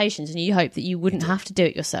expectations and you hope that you wouldn't have to do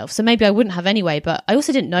it yourself. So maybe I wouldn't have anyway, but I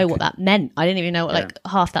also didn't know what that meant. I didn't even know what like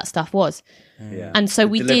half that stuff was. Yeah. And so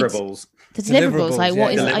we did the deliverables, like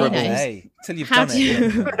what is, you know, hey, till you've done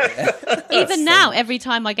it. Even now, every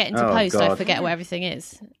time I get into post, I forget what everything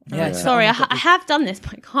is. Like, sorry, I have done this,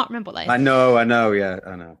 but I can't remember what that is. I know, yeah,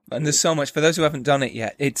 I know. And there's so much, for those who haven't done it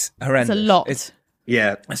yet, it's horrendous. It's a lot. It's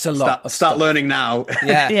a lot. Start learning now.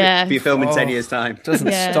 Yeah. Be filming 10 years' time. It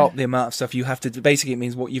doesn't stop the amount of stuff you have to do. Basically, it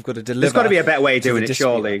means what you've got to deliver. There's got to be a better way of doing it,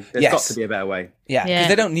 surely. There's got to be a better way. Yeah, because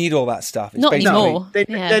they don't need all that stuff. It's not anymore. They're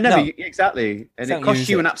never, exactly. And it costs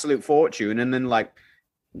you an absolute fortune. And then, like,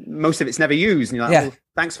 most of it's never used. And you're like, well,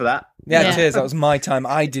 thanks for that. Yeah, cheers. That was my time.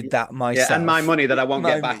 I did that myself. Yeah, and my money that I won't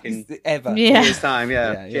get back in ever. Years' time.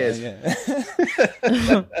 Cheers.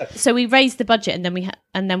 So we raised the budget, and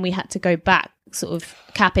then we had to go back, sort of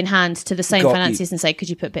cap in hand, to the same financiers and say, could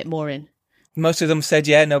you put a bit more in? Most of them said,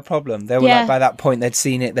 yeah, no problem. They were like, by that point, they'd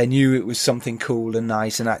seen it. They knew it was something cool and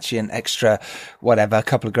nice and actually an extra, whatever, a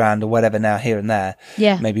couple of grand or whatever now here and there.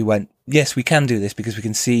 Yeah. Maybe went, yes, we can do this because we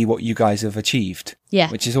can see what you guys have achieved. Yeah.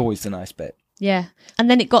 Which is always the nice bit. Yeah. And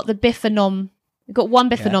then it got the Biffanom. It got one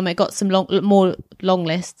Biffanom. It got some more long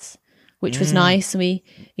lists, which was nice. And we,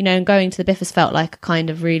 you know, and going to the Biffers felt like a kind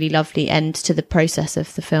of really lovely end to the process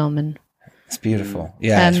of the film. And it's beautiful.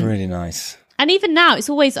 Yeah, it's really nice. And even now, it's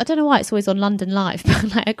always, I don't know why it's always on London Live,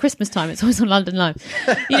 but like at Christmas time, it's always on London Live.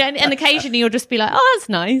 You know, and occasionally you'll just be like, oh, that's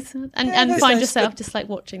nice. And find yourself just like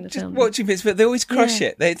watching the film. Watching bits, but they always crush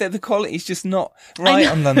it. The quality's just not right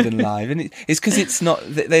on London Live. And it's because it's not,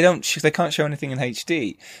 they can't show anything in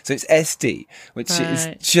HD. So it's SD, which is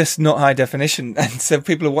just not high definition. And so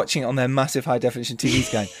people are watching it on their massive high definition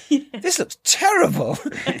TVs going, this looks terrible.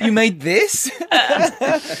 You made this?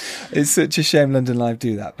 It's such a shame London Live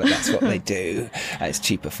do that, but that's what they do. It's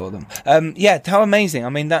cheaper for them. How amazing. I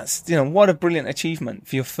mean, that's, you know, what a brilliant achievement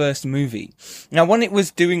for your first movie. Now, when it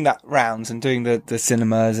was doing that rounds and doing the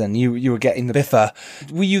cinemas and you were getting the biffer,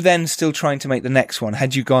 were you then still trying to make the next one?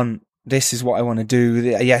 Had you gone, this is what I want to do,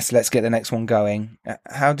 yes, let's get the next one going?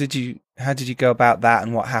 How did you go about that,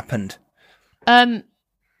 and what happened?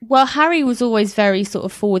 Well, Harry was always very sort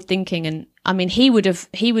of forward thinking, and I mean, he would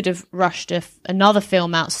have rushed another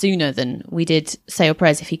film out sooner than we did Say Your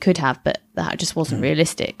Prayers if he could have, but that just wasn't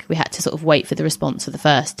realistic. We had to sort of wait for the response of the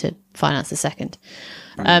first to finance the second.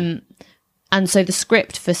 And so the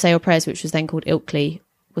script for Say Your Prayers, which was then called Ilkley,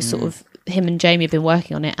 was sort of, him and Jamie had been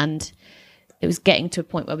working on it, and it was getting to a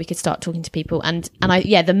point where we could start talking to people. And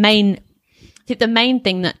the main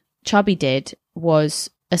thing that Chubby did was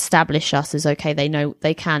establish us as, okay, they know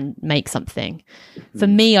they can make something. For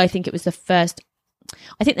me, I think it was the first.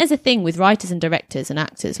 I think there's a thing with writers and directors and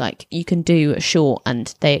actors, like you can do a short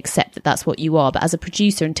and they accept that that's what you are, but as a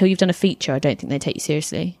producer, until you've done a feature, I don't think they take you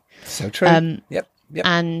seriously. So true. Yep.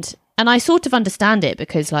 And I sort of understand it,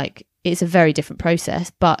 because like it's a very different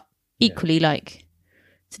process, but equally like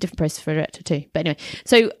it's a different process for a director too. But anyway,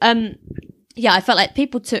 so I felt like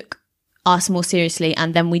people took us more seriously,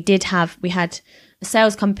 and then we had a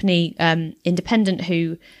sales company, independent,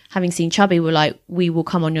 who, having seen Chubby, were like, we will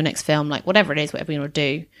come on your next film, like whatever it is, whatever you want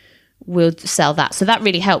to do, we'll sell that. So that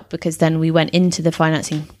really helped, because then we went into the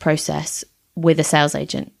financing process with a sales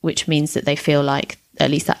agent, which means that they feel like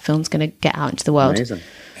at least that film's going to get out into the world. Amazing.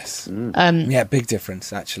 Yes. Yeah, big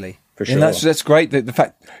difference actually. For sure. And that's great, the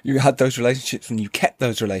fact you had those relationships and you kept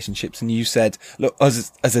those relationships, and you said, look,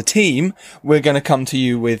 as a team, we're going to come to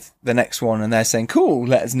you with the next one, and they're saying, cool,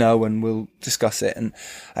 let us know and we'll discuss it. And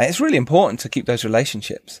it's really important to keep those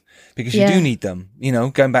relationships, because you do need them,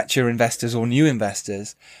 going back to your investors or new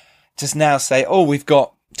investors. Just now say, oh, we've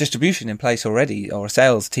got distribution in place already, or a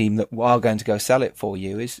sales team that are going to go sell it for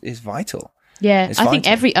you is vital. Yeah, it's I vital.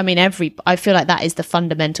 think I feel like that is the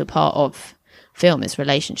fundamental part of film, is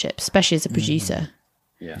relationships, especially as a producer.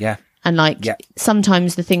 Yeah. And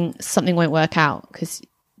sometimes something won't work out because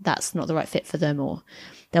that's not the right fit for them, or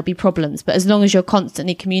there'll be problems. But as long as you're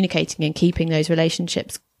constantly communicating and keeping those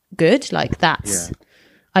relationships good, like that's,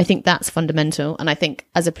 I think that's fundamental. And I think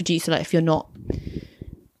as a producer, like if you're not,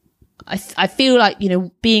 I feel like,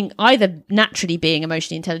 being either naturally being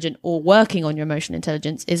emotionally intelligent or working on your emotional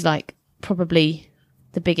intelligence is like probably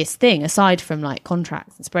the biggest thing, aside from like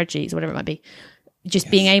contracts and spreadsheets or whatever it might be.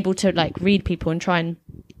 Just being able to like read people and try and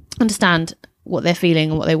understand what they're feeling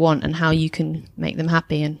and what they want and how you can make them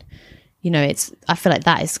happy. And I feel like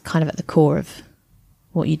that is kind of at the core of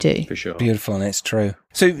what you do. For sure. Beautiful, and it's true.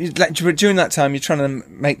 So like, during that time, you're trying to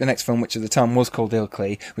make the next film, which at the time was called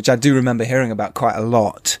Ilkley, which I do remember hearing about quite a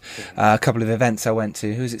lot. A couple of events I went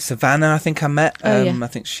to. Who was it? Savannah, I think I met. I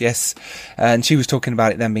think yes. And she was talking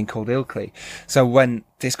about it then being called Ilkley. So when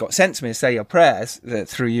this got sent to me, Say Your Prayers,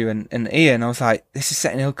 through you and Ian, I was like, this is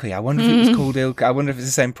set in Ilkley. I wonder if it was called Ilkley. I wonder if it's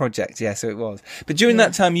the same project. Yeah, so it was. But during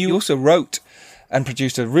that time, you also wrote and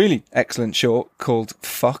produced a really excellent short called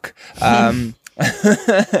Fuck.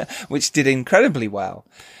 Which did incredibly well.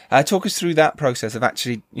 Talk us through that process of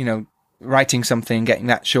actually, writing something, getting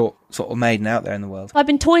that short sort of made and out there in the world. I've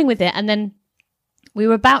been toying with it, and then we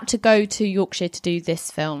were about to go to Yorkshire to do this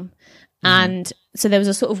film. And so there was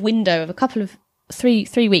a sort of window of a couple of three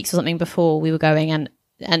weeks or something before we were going,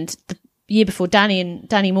 and the year before,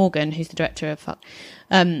 Danny Morgan, who's the director of Fuck,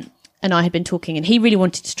 and I had been talking, and he really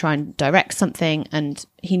wanted to try and direct something, and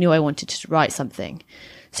he knew I wanted to write something.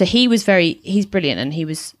 So he's brilliant, and he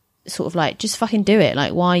was sort of like, just fucking do it.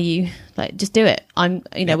 Like, why are you like, just do it. We're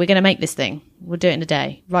going to make this thing. We'll do it in a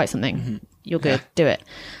day. Write something. You're good. Do it.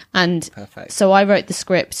 And perfect. So I wrote the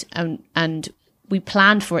script, and we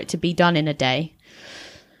planned for it to be done in a day.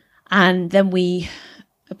 And then we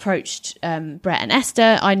approached Brett and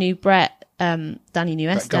Esther. I knew Brett. Danny knew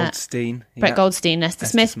Esther. Brett Goldstein, Esther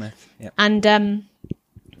Smith. Yep.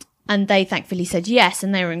 And they thankfully said yes,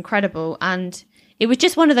 and they were incredible. And it was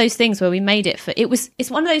just one of those things where we made it for,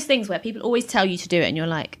 it's one of those things where people always tell you to do it and you're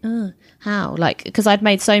like, how? Like, because I'd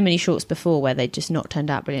made so many shorts before where they'd just not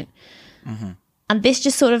turned out brilliant. And this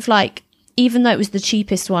just sort of like, even though it was the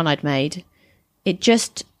cheapest one I'd made, it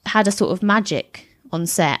just had a sort of magic on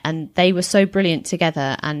set, and they were so brilliant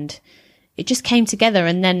together, and it just came together,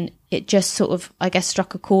 and then it just sort of, I guess,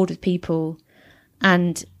 struck a chord with people.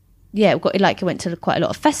 And yeah, it went to quite a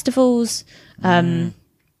lot of festivals.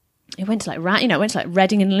 It went to like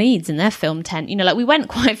Reading and Leeds in their film tent. We went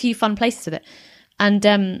quite a few fun places with it, and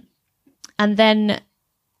then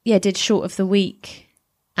did Short of the Week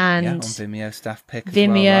and on Vimeo staff pick.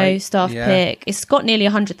 Pick. It's got nearly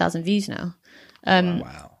 100,000 views now.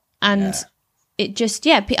 Wow! And it just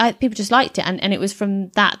people just liked it, and it was from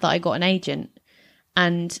that I got an agent,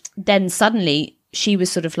 and then suddenly she was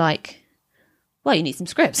sort of like, well, you need some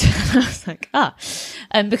scripts. I was like,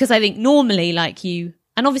 because I think normally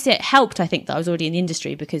and obviously it helped, I think, that I was already in the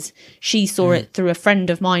industry, because she saw it through a friend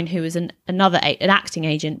of mine who was an acting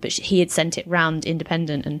agent, but he had sent it round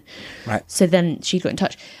independent, and so then she got in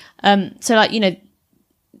touch. So like, you know,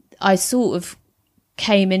 I sort of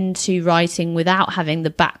came into writing without having the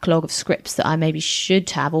backlog of scripts that I maybe should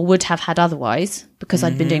have or would have had otherwise, because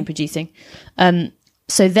I'd been doing producing.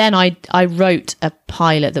 So then I wrote a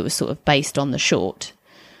pilot that was sort of based on the short,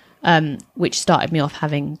 which started me off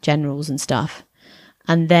having generals and stuff.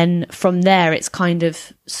 And then from there, it's kind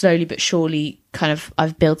of slowly but surely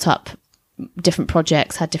I've built up different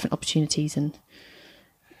projects, had different opportunities, and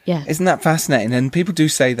yeah. Isn't that fascinating? And people do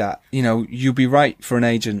say that, you know, you'll be right for an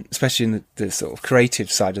agent, especially in the sort of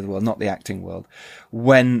creative side of the world, not the acting world,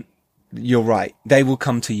 when you're right. They will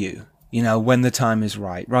come to you, you know, when the time is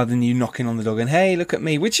right, rather than you knocking on the door and, hey, look at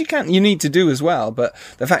me, which you need to do as well. But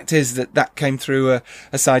the fact is that came through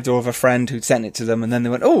a side door of a friend who'd sent it to them, and then they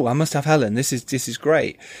went, oh, I must have Helen. This is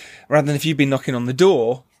great. Rather than if you'd been knocking on the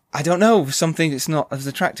door, I don't know, something that's not as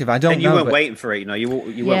attractive. I don't know. And you weren't waiting for it, you know. You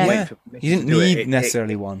weren't waiting for permission. You didn't need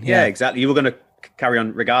necessarily one. Yeah, exactly. You were going to carry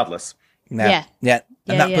on regardless. Yeah.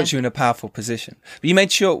 And that puts you in a powerful position. But you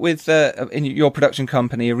made short with in your production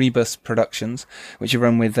company, Erebus Productions, which you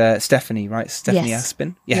run with Stephanie, right? Stephanie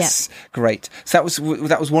Aspin. Yes, great. So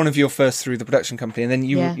that was one of your first through the production company, and then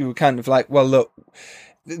you were kind of like, well, look,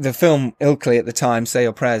 the film Ilkley at the time, Say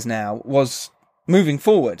Your Prayers Now, was moving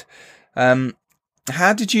forward.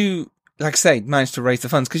 How did you, like I say, manage to raise the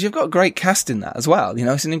funds? Because you've got a great cast in that as well. You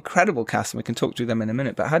know, it's an incredible cast, and we can talk through them in a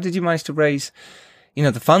minute. But how did you manage to raise, you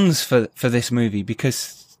know, the funds for this movie?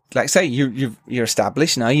 Because, like I say, you're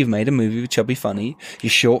established now. You've made a movie with Chubby Funny.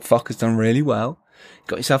 Your short fuck has done really well.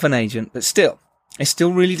 Got yourself an agent, but still, it's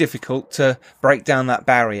still really difficult to break down that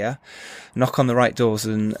barrier, knock on the right doors,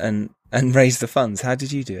 and raise the funds. How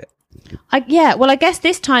did you do it? Well, I guess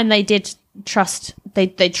this time they did trust.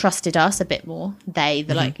 They trusted us a bit more.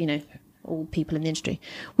 Like, you know, all people in the industry.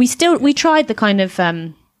 We tried the kind of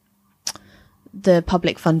the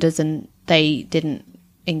public funders, and they didn't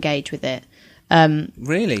engage with it.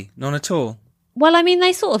 Really? None at all? Well, I mean,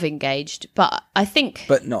 they sort of engaged, but I think...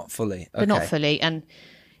 But not fully. Okay. But not fully. And,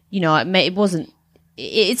 you know, it wasn't...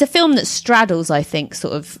 It's a film that straddles, I think,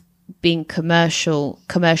 sort of being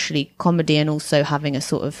commercially comedy, and also having a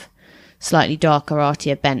sort of slightly darker,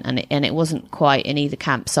 artier bent, and it wasn't quite in either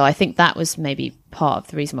camp. So I think that was maybe part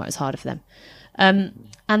of the reason why it was harder for them.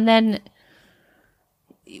 And then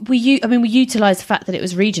we utilised the fact that it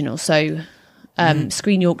was regional. So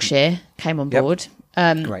Screen Yorkshire came on board.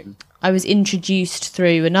 Great. I was introduced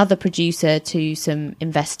through another producer to some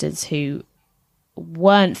investors who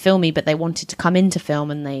weren't filmy, but they wanted to come into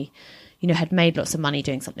film, and they, you know, had made lots of money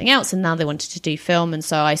doing something else, and now they wanted to do film. And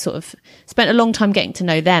so I sort of spent a long time getting to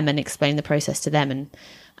know them and explain the process to them.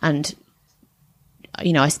 And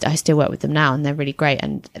you know, I still work with them now, and they're really great.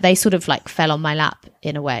 And they sort of like fell on my lap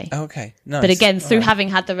in a way. Okay, nice. But again, through having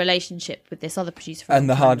had the relationship with this other producer. And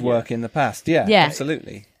the hard work in the past. Yeah,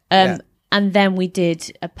 absolutely. And then we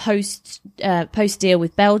did a post deal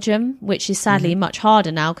with Belgium, which is sadly much harder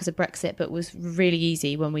now because of Brexit, but was really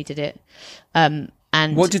easy when we did it. And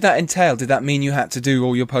what did that entail? Did that mean you had to do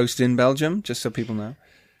all your posts in Belgium, just so people know?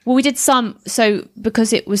 Well, we did some. So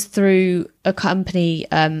because it was through a company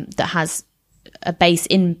that has a base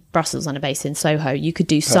in Brussels and a base in Soho, you could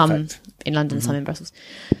do some in London, some in Brussels.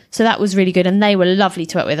 So that was really good. And they were lovely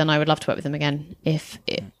to work with, and I would love to work with them again if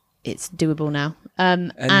it's doable now.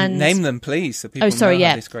 And name them, please, so people know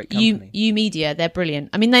about this great company. U Media, they're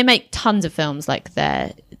brilliant. I mean, they make tons of films. Like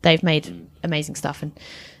they've made amazing stuff, and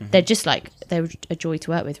they're just like, they're a joy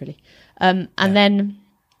to work with, really. And then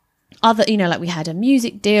other, you know, like we had a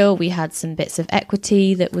music deal, we had some bits of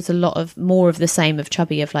equity that was a lot of more of the same of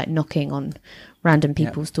Chubby, of like knocking on random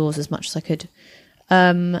people's doors as much as I could.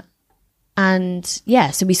 And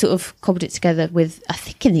so we sort of cobbled it together with, I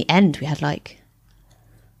think in the end we had like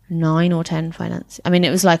 9 or 10 finance. I mean, it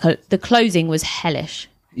was like the closing was hellish.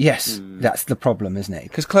 Yes, that's the problem, isn't it?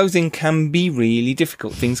 Because closing can be really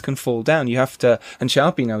difficult. Things can fall down. You have to, and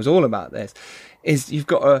Sharpie knows all about this, is you've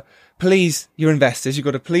got to please your investors. You've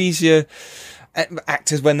got to please your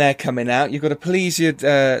actors when they're coming out. You've got to please your,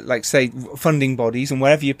 like say, funding bodies and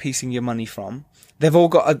wherever you're piecing your money from. They've all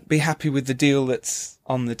got to be happy with the deal that's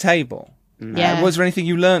on the table. Yeah. Was there anything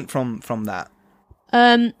you learnt from that?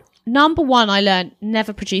 Number one, I learned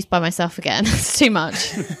never produce by myself again. It's too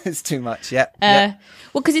much. It's too much, yeah.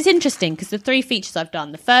 Well, because it's interesting, because the 3 features I've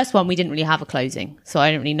done, the first one, we didn't really have a closing, so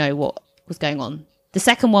I didn't really know what was going on. The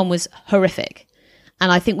second one was horrific,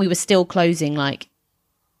 and I think we were still closing like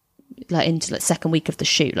into the second week of the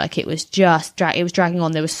shoot. Like it was just dragging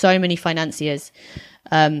on. There were so many financiers,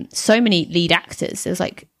 so many lead actors. There was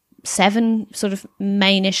like 7 sort of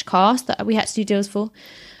mainish cast that we had to do deals for.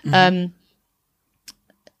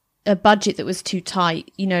 A budget that was too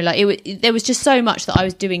tight, you know, like there was just so much that I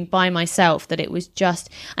was doing by myself that it was just,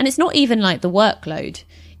 and it's not even like the workload.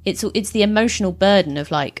 It's the emotional burden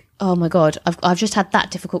of like, oh my God, I've just had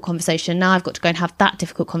that difficult conversation. Now I've got to go and have that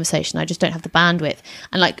difficult conversation. I just don't have the bandwidth.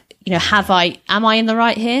 And like, you know, am I in the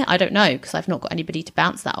right here? I don't know, because I've not got anybody to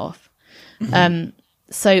bounce that off.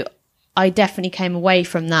 So I definitely came away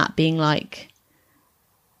from that being like,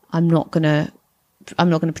 I'm not gonna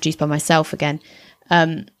produce by myself again.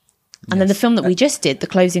 And then the film that we just did, the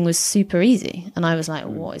closing was super easy. And I was like,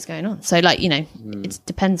 what is going on? So like, you know, it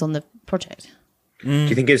depends on the project. Do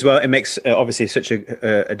you think as well, it makes obviously such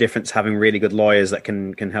a difference having really good lawyers that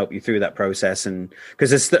can help you through that process? And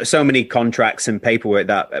because there's so many contracts and paperwork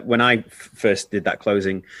that when I first did that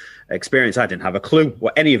closing experience, I didn't have a clue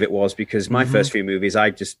what any of it was, because my first few movies, I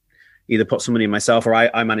just either put some money in myself or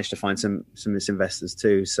I managed to find some investors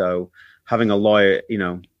too. So having a lawyer, you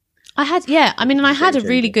know, I had a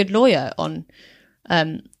really good lawyer on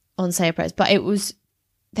Say Press, but there was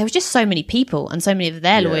just so many people and so many of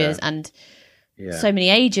their lawyers and so many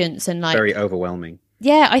agents and like very overwhelming.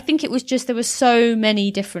 Yeah, I think it was just there were so many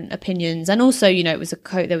different opinions, and also, you know, it was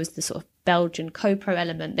there was the sort of Belgian co-pro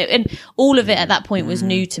element, and all of it at that point was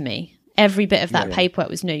new to me. Every bit of that paperwork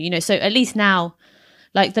was new, you know. So at least now,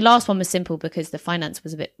 like the last one was simple because the finance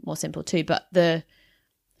was a bit more simple too, but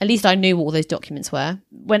at least I knew what all those documents were.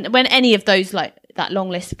 When any of those, like that long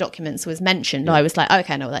list of documents was mentioned, I was like,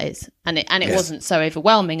 okay, I know what that is. And it wasn't so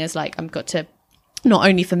overwhelming as like, I've got to not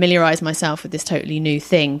only familiarize myself with this totally new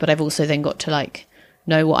thing, but I've also then got to like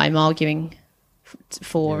know what I'm arguing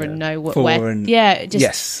for and know where the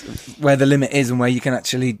limit is and where you can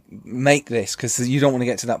actually make this, because you don't want to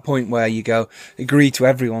get to that point where you go agree to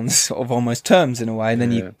everyone's sort of almost terms in a way, and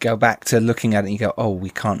then you go back to looking at it and you go, oh,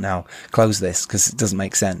 we can't now close this because it doesn't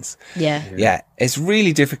make sense. It's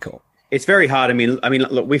really difficult. It's very hard. I mean,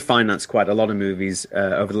 look, we've financed quite a lot of movies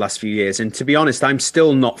over the last few years, and to be honest, I'm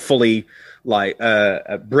still not fully like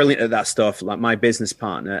brilliant at that stuff. Like my business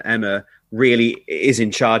partner Emma really is in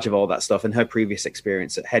charge of all that stuff, and her previous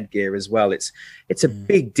experience at Headgear as well. It's a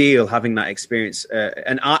big deal having that experience,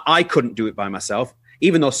 and I couldn't do it by myself,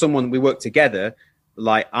 even though we work together.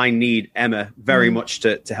 Like I need Emma very much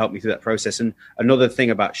to help me through that process. And another thing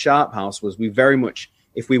about Sharp House was we very much,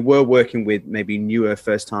 if we were working with maybe newer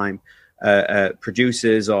first time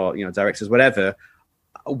producers or, you know, directors, whatever,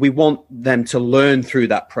 we want them to learn through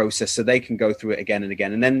that process so they can go through it again and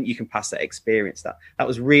again, and then you can pass that experience. That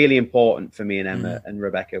was really important for me and Emma and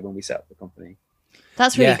Rebecca when we set up the company.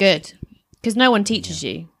 That's really good, because no one teaches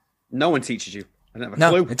you. No one teaches you. I don't have a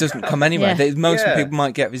clue. It doesn't come anywhere. Most people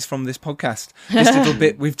might get is from this podcast. This little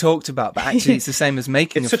bit we've talked about, but actually it's the same as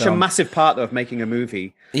making it's a such film. A massive part of making a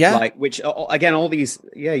movie. Yeah. Like, which again, all these,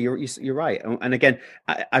 you're right. And again,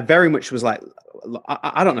 I very much was like,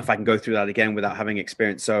 I don't know if I can go through that again without having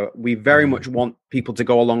experience. So we very much want people to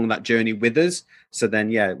go along that journey with us. So then,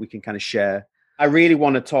 we can kind of share. I really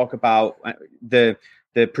want to talk about the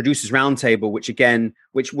producers roundtable, which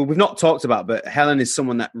we've not talked about, but Helen is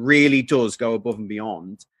someone that really does go above and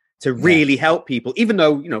beyond to really help people, even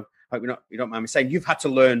though, you know, like you don't mind me saying, you've had to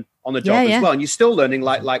learn on the job as well. And you're still learning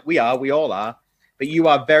like we all are, but you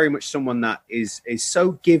are very much someone that is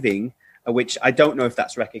so giving, which I don't know if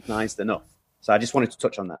that's recognized enough. So I just wanted to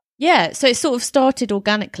touch on that. Yeah. So it sort of started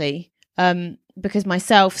organically, because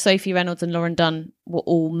myself, Sophie Reynolds and Lauren Dunn were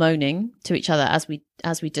all moaning to each other as we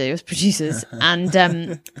do as producers,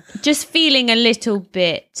 and just feeling a little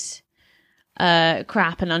bit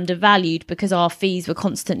crap and undervalued because our fees were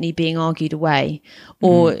constantly being argued away,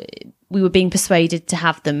 or we were being persuaded to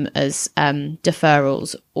have them as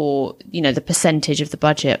deferrals, or, you know, the percentage of the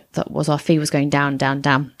budget that was our fee was going down,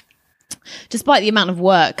 despite the amount of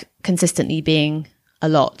work consistently being a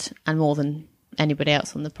lot and more than anybody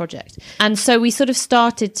else on the project. And so we sort of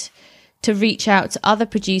started to reach out to other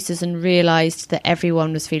producers and realized that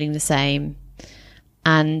everyone was feeling the same.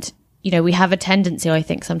 And, you know, we have a tendency, I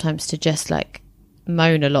think, sometimes to just like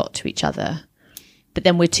moan a lot to each other, but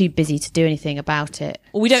then we're too busy to do anything about it,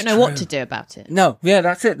 or we don't know what to do about it. No,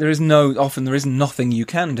 that's it. There is nothing you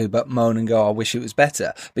can do but moan and go, I wish it was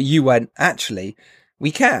better. But you went, actually,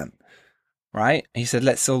 we can. Right? He said,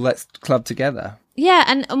 let's club together. Yeah,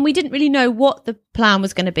 and we didn't really know what the plan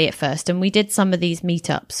was going to be at first. And we did some of these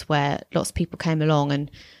meetups where lots of people came along.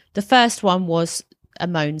 And the first one was a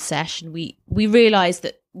moan sesh. And we realised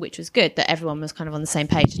that, which was good, that everyone was kind of on the same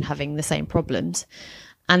page and having the same problems.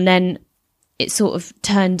 And then it sort of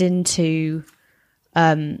turned into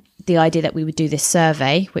the idea that we would do this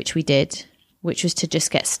survey, which we did. which was to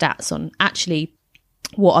just get stats on actually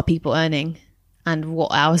what are people earning and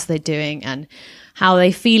what hours they're doing and how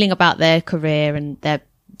they're feeling about their career and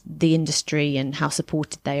the industry and how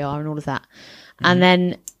supported they are and all of that. And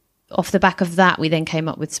then off the back of that, we then came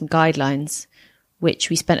up with some guidelines, which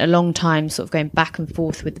we spent a long time sort of going back and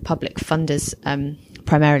forth with the public funders,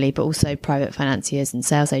 primarily, but also private financiers and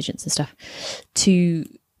sales agents and stuff, to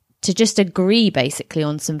just agree basically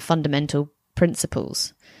on some fundamental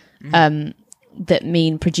principles that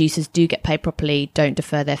mean producers do get paid properly, don't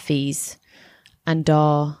defer their fees, and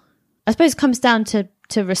I suppose it comes down to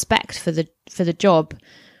respect for the job,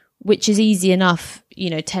 which is easy enough,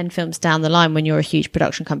 10 films down the line when you're a huge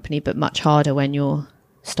production company, but much harder when you're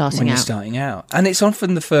starting out. And it's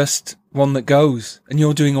often the first one that goes and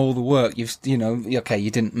you're doing all the work. You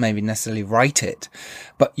didn't maybe necessarily write it,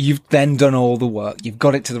 but you've then done all the work. You've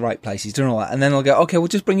got it to the right place. You've done all that. And then they'll go, okay, well,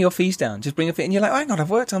 just bring your fees down. Just bring your fee. And you're like, oh, hang on,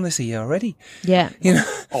 I've worked on this a year already. Yeah.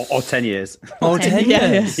 Or 10 years. Or 10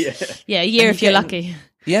 years. Yeah, a year if you're lucky.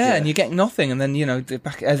 Yeah, and you're getting nothing. And then,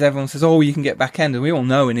 as everyone says, you can get back end. And we all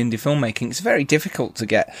know in indie filmmaking, it's very difficult to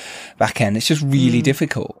get back end. It's just really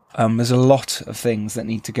difficult. There's a lot of things that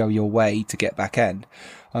need to go your way to get back end.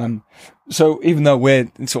 So even though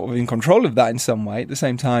we're sort of in control of that in some way, at the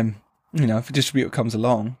same time, if a distributor comes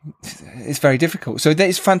along, it's very difficult. So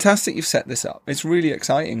it's fantastic you've set this up. It's really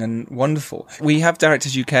exciting and wonderful. We have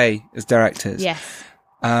Directors UK as directors. Yes.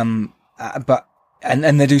 But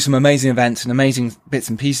they do some amazing events and amazing bits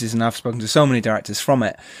and pieces, and I've spoken to so many directors from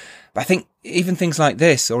it. But I think even things like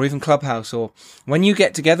this, or even Clubhouse, or when you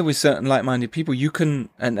get together with certain like-minded people, you can,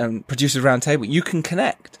 and producers around table, you can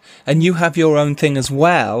connect, and you have your own thing as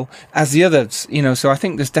well as the others, so I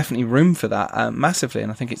think there's definitely room for that, massively,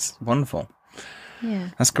 and I think it's wonderful.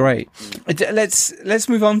 Yeah. That's great. Let's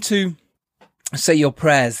move on to Say Your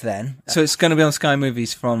Prayers then. So it's going to be on Sky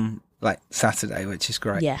Movies from Saturday, which is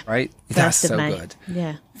great. Yeah. Right? That's so May. good.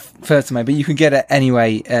 Yeah. 1st of May, but you can get it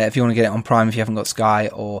anyway, if you want to get it on Prime, if you haven't got Sky,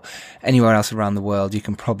 or anywhere else around the world, you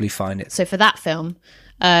can probably find it. So for that film,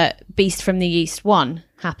 Beast from the East 1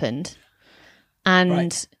 happened. And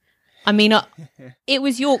Right. I mean, it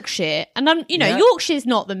was Yorkshire, and Yorkshire's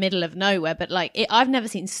not the middle of nowhere, but I've never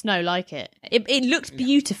seen snow like it. It looked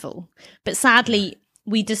beautiful, but sadly,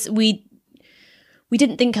 we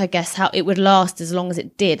didn't think, I guess, how it would last as long as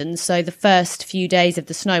it did. And so the first few days of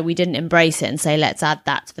the snow, we didn't embrace it and say, let's add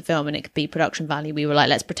that to the film and it could be production value. We were like,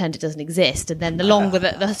 let's pretend it doesn't exist. And then the longer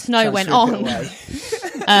that the snow went on,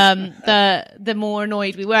 the more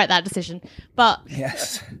annoyed we were at that decision. But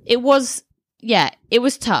Yes. it was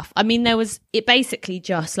tough. I mean, it basically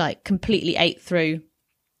just completely ate through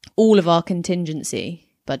all of our contingency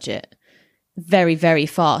budget very, very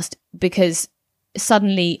fast, because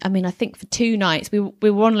suddenly, I mean, I think for 2 nights we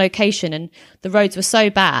were on location and the roads were so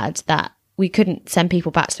bad that we couldn't send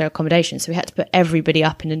people back to their accommodation, so we had to put everybody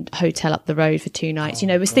up in a hotel up the road for 2 nights.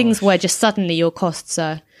 It was things where just suddenly your costs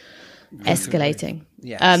are escalating.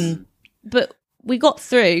 Yes. But we got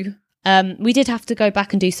through. We did have to go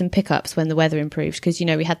back and do some pickups when the weather improved, because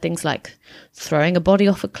we had things like throwing a body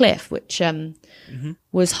off a cliff, which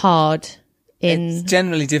was hard. It's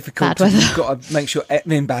generally difficult. Bad weather. You've got to make sure,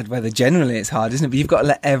 in bad weather, generally it's hard, isn't it? But you've got to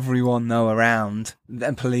let everyone know around,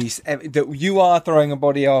 and police, that you are throwing a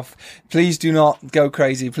body off. Please do not go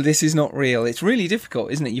crazy. This is not real. It's really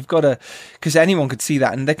difficult, isn't it? You've got to, because anyone could see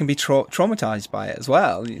that and they can be traumatized by it as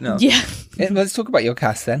well, Yeah. Let's talk about your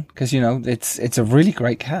cast then, because, it's a really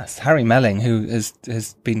great cast. Harry Melling, who has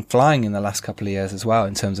been flying in the last couple of years as well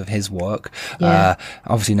in terms of his work. Yeah.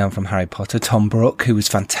 Obviously known from Harry Potter. Tom Brooke, who was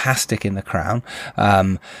fantastic in The Crown.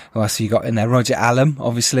 Who else you got in there? Roger Allam,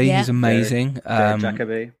 obviously, Yeah. who's amazing.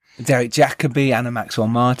 Derek Jacobi, Anna Maxwell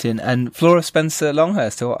Martin, and Flora Spencer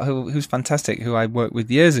Longhurst, who's fantastic, who I worked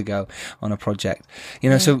with years ago on a project.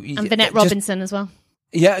 So And Vinette Robinson as well.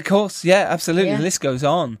 Yeah, of course. Yeah, absolutely. Yeah. The list goes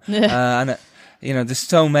on. And there's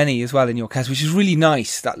so many as well in your cast, which is really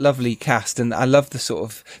nice, that lovely cast. And I love the sort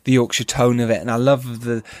of the Yorkshire tone of it. And I love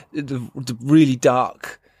the really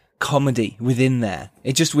dark comedy within there.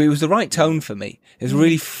 It was the right tone for me. It was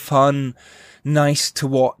really fun, nice to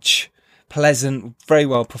watch, pleasant, very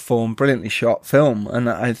well performed, brilliantly shot film. And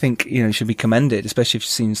I think, it should be commended, especially if it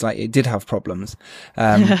seems like it did have problems.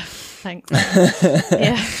 Thanks.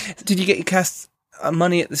 Yeah. Did you get your cast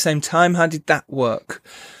money at the same time? How did that work?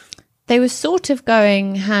 They were sort of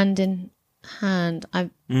going hand in hand.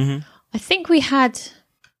 I think we had.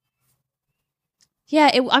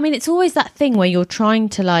 Yeah, it's always that thing where you're trying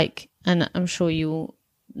to and I'm sure you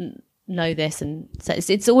know this, and so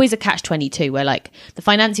it's always a catch-22 where like the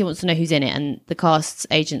financier wants to know who's in it and the cast's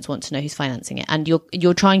agents want to know who's financing it, and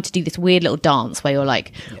you're trying to do this weird little dance where you're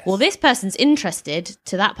like, well, this person's interested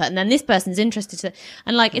to that person, and then this person's interested to,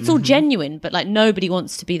 and like it's all genuine, but like nobody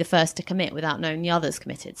wants to be the first to commit without knowing the other's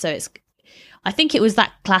committed. So I think it was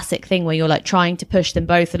that classic thing where you're like trying to push them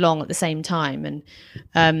both along at the same time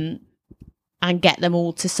and get them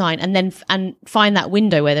all to sign, and then and find that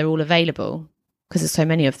window where they're all available, because there's so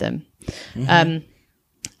many of them.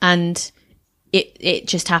 And it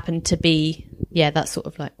just happened to be, that sort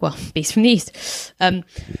of like, well, Beast from the East. And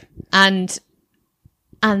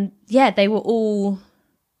yeah, they were all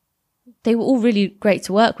really great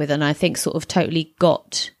to work with, and I think sort of totally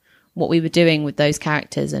got what we were doing with those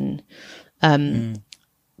characters, and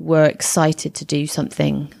were excited to do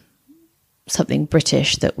something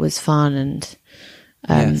British that was fun and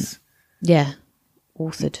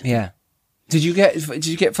authored. Yeah. Did you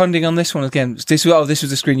get funding on this one again? This was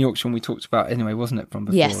the Screen Yorkshire one we talked about anyway, wasn't it? From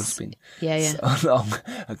before. Yes. It's been so long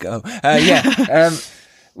ago.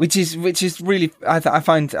 Which is really, I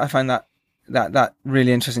find that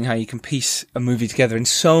really interesting, how you can piece a movie together in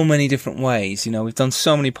so many different ways. You know, we've done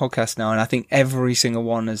so many podcasts now, and I think every single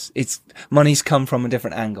one money's come from a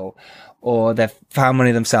different angle, or they've found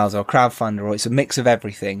money themselves, or a crowdfunder, or it's a mix of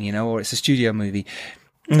everything, you know, or it's a studio movie.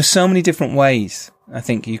 And there's so many different ways I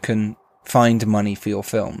think you can find money for your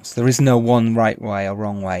films. There is no one right way or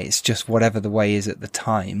wrong way. It's just whatever the way is at the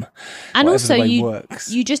time. And also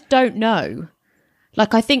works. You just don't know.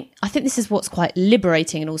 Like, I think this is what's quite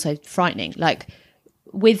liberating and also frightening. Like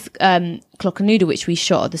with Clock and Noodle, which we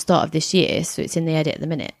shot at the start of this year, so it's in the edit at the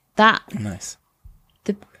minute. That nice.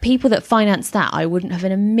 The people that financed that, I wouldn't have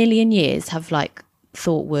in a million years have like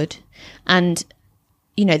thought would. And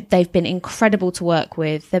you know, they've been incredible to work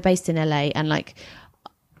with. They're based in LA, and like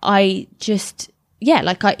I just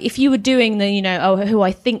if you were doing the, you know, who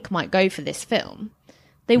I think might go for this film,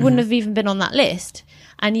 they wouldn't have even been on that list.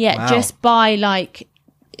 And yet just by like,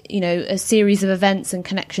 you know, a series of events and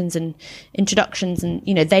connections and introductions, and,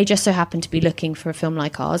 you know, they just so happened to be looking for a film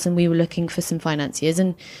like ours, and we were looking for some financiers,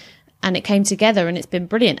 and it came together, and it's been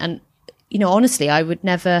brilliant. And, you know, honestly, I would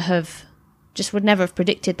never have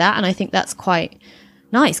predicted that. And I think that's quite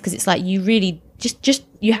nice, because it's like you really just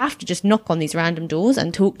you have to just knock on these random doors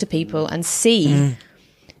and talk to people and see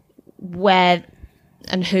where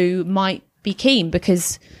and who might be keen,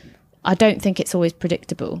 because I don't think it's always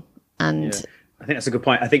predictable. And I think that's a good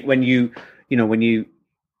point. I think when you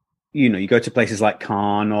go to places like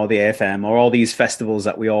Cannes or the AFM or all these festivals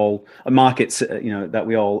that we all markets, that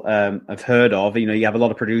we all have heard of, you know, you have a lot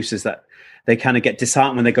of producers that they kind of get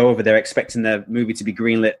disheartened when they go over there expecting their movie to be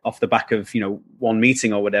greenlit off the back of, you know, one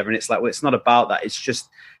meeting or whatever. And it's like, well, it's not about that. It's just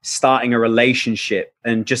starting a relationship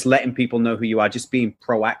and just letting people know who you are, just being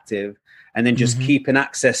proactive, and then just keeping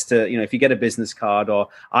access to, you know, if you get a business card, or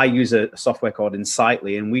I use a software called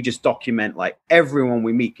Insightly, and we just document like everyone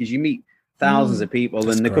we meet, because you meet thousands of people.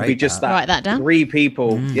 That's and there could be just write that down. 3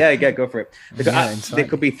 people. Go for it. There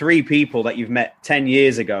could be 3 people that you've met 10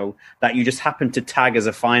 years ago that you just happen to tag as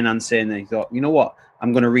a financier, and you thought, you know what,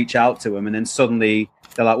 I'm going to reach out to them. And then suddenly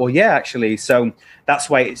they're like, well, yeah, actually. So that's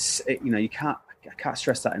why I can't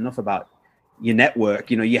stress that enough about your network.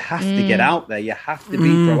 You know, you have to get out there. You have to be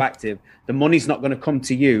proactive. The money's not going to come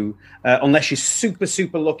to you unless you're super,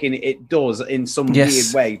 super lucky. And it does in some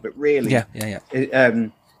weird way, but really,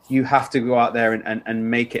 you have to go out there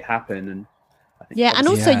and make it happen. And I think and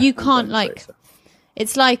also you can't like,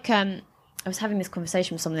 it's like, I was having this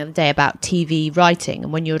conversation with someone the other day about TV writing,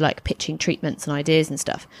 and when you're like pitching treatments and ideas and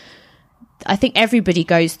stuff, I think everybody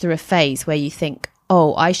goes through a phase where you think,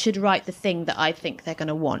 oh, I should write the thing that I think they're going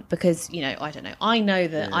to want, because, you know, I don't know. I know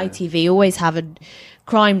that ITV always have a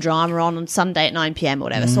crime drama on Sunday at 9 p.m. or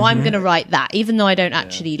whatever. So I'm going to write that, even though I don't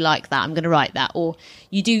actually like that. I'm going to write that. Or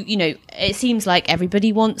you do, you know, it seems like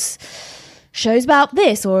everybody wants shows about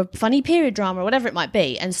this or a funny period drama or whatever it might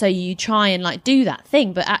be. And so you try and like do that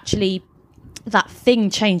thing, but actually that thing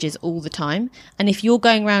changes all the time. And if you're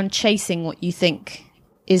going around chasing what you think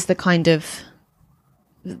is the kind of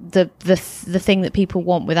the thing that people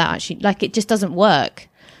want without actually, like, it just doesn't work.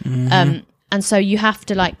 And so you have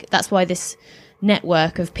to, like, that's why this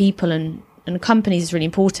network of people and companies is really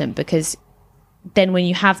important, because then when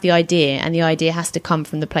you have the idea, and the idea has to come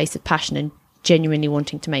from the place of passion and genuinely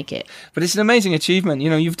wanting to make it. But it's an amazing achievement.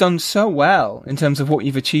 You know, you've done so well in terms of what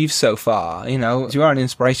you've achieved so far. You know, you are an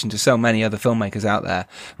inspiration to so many other filmmakers out there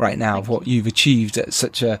right now of what you've achieved at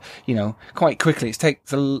such a, you know, quite quickly. It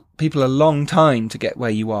takes people a long time to get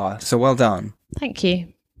where you are. So well done. Thank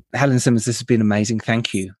you. Helen Simmons, this has been amazing.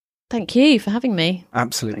 Thank you. Thank you for having me.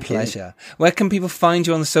 Absolute Thank pleasure. Where can people find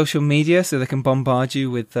you on the social media so they can bombard you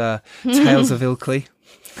with tales of Ilkley?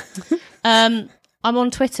 I'm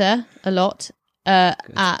on Twitter a lot.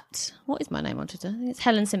 At what is my name on Twitter? I think it's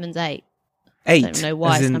Helen Simmons 8. 8. I don't know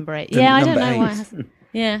why it's number 8. the Yeah, I don't number know why. 8. It hasn't.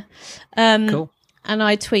 Yeah. Cool. And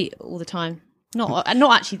I tweet all the time. Not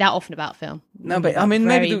actually that often about film. No, but I mean,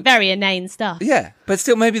 very, maybe very inane stuff. yeah, but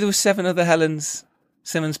still, maybe there was 7 other Helens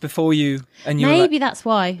Simmons before you, and you Maybe were that's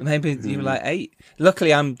why. maybe you were like 8.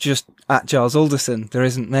 Luckily, I'm just at Giles Alderson. There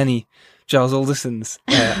isn't many Giles Aldersons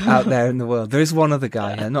out there in the world. There is one other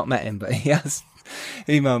guy. I've not met him, but he has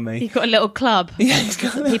emailed me. You've got a little club. Yeah, he's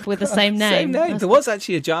got People with the same name. There was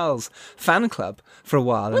actually a Giles fan club for a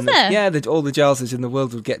while. Was there? Yeah, all the Gileses in the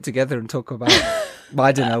world would get together and talk about,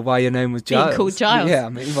 I don't know, why your name was Being Giles. called Giles. Yeah, I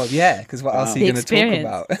mean, well, yeah, because what else are The you going to talk experience.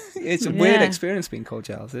 about? It's a weird Yeah. experience being called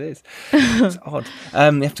Giles. It is. It's odd.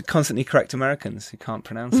 You have to constantly correct Americans who can't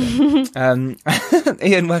pronounce it.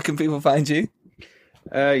 Ian, where can people find you?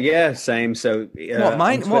 Yeah, same. So What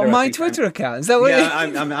my Twitter account? Is that what? Yeah,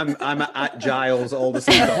 I'm at Giles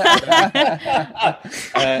Alderson.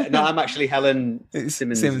 No, I'm actually Helen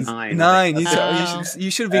Simmons 9. You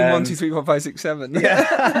should have been 1, 2, 3, 4, 5, 6, 7.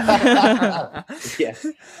 Yeah. Yeah.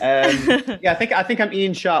 I think I'm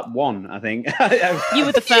Ian Sharp 1. I think You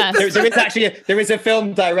were the first. there is a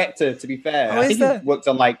film director. To be fair, I is think there? he worked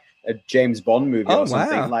on like a James Bond movie or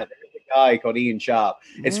something. Wow. Like there's a guy called Ian Sharp.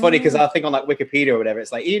 It's funny because I think on like Wikipedia or whatever,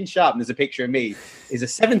 it's like Ian Sharp, and there's a picture of me. He's a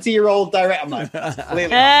 70-year-old director. I'm like,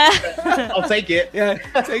 clearly, I'll take it. Yeah,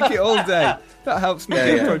 take it all day. That helps me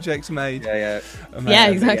get projects made. Yeah. Yeah,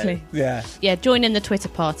 exactly. Yeah. Yeah, join in the Twitter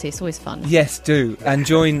party. It's always fun. Yes, do. And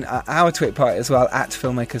join our Twitter party as well, at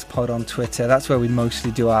FilmmakersPod on Twitter. That's where we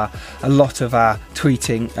mostly do a lot of our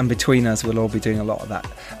tweeting, and between us we'll all be doing a lot of that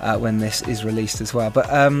when this is released as well. But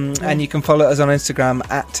and you can follow us on Instagram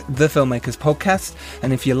at The Filmmakers Podcast.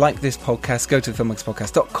 And if you like this podcast, go to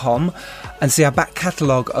thefilmmakerspodcast.com and see our back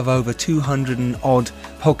catalogue of over 200 and odd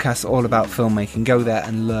podcasts all about filmmaking. Go there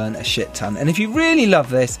and learn a shit ton. And if you really love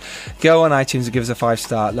this, go on iTunes and give us a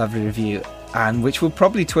 5-star lovely review, and which we'll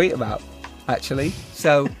probably tweet about, actually.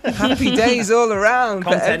 So happy days all around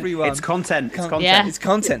for everyone. It's content. Yeah. It's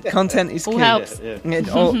content. Content is All key. helps. It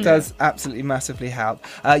all does absolutely massively help.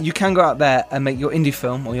 You can go out there and make your indie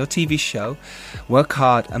film or your TV show, work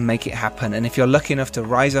hard and make it happen. And if you're lucky enough to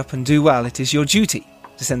rise up and do well, it is your duty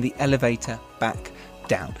to send the elevator back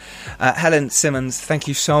down. Helen Simmons, thank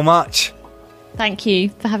you so much. Thank you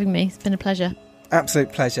for having me. It's been a pleasure.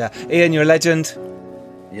 Absolute pleasure. Ian, you're a legend.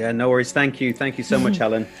 Yeah, no worries. Thank you so much,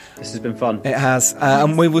 Helen. This has been fun. It has.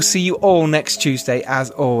 And we will see you all next Tuesday. As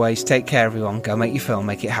always, take care, everyone. Go make your film,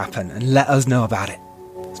 make it happen, and let us know about it.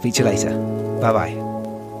 Speak to you later. Bye-bye.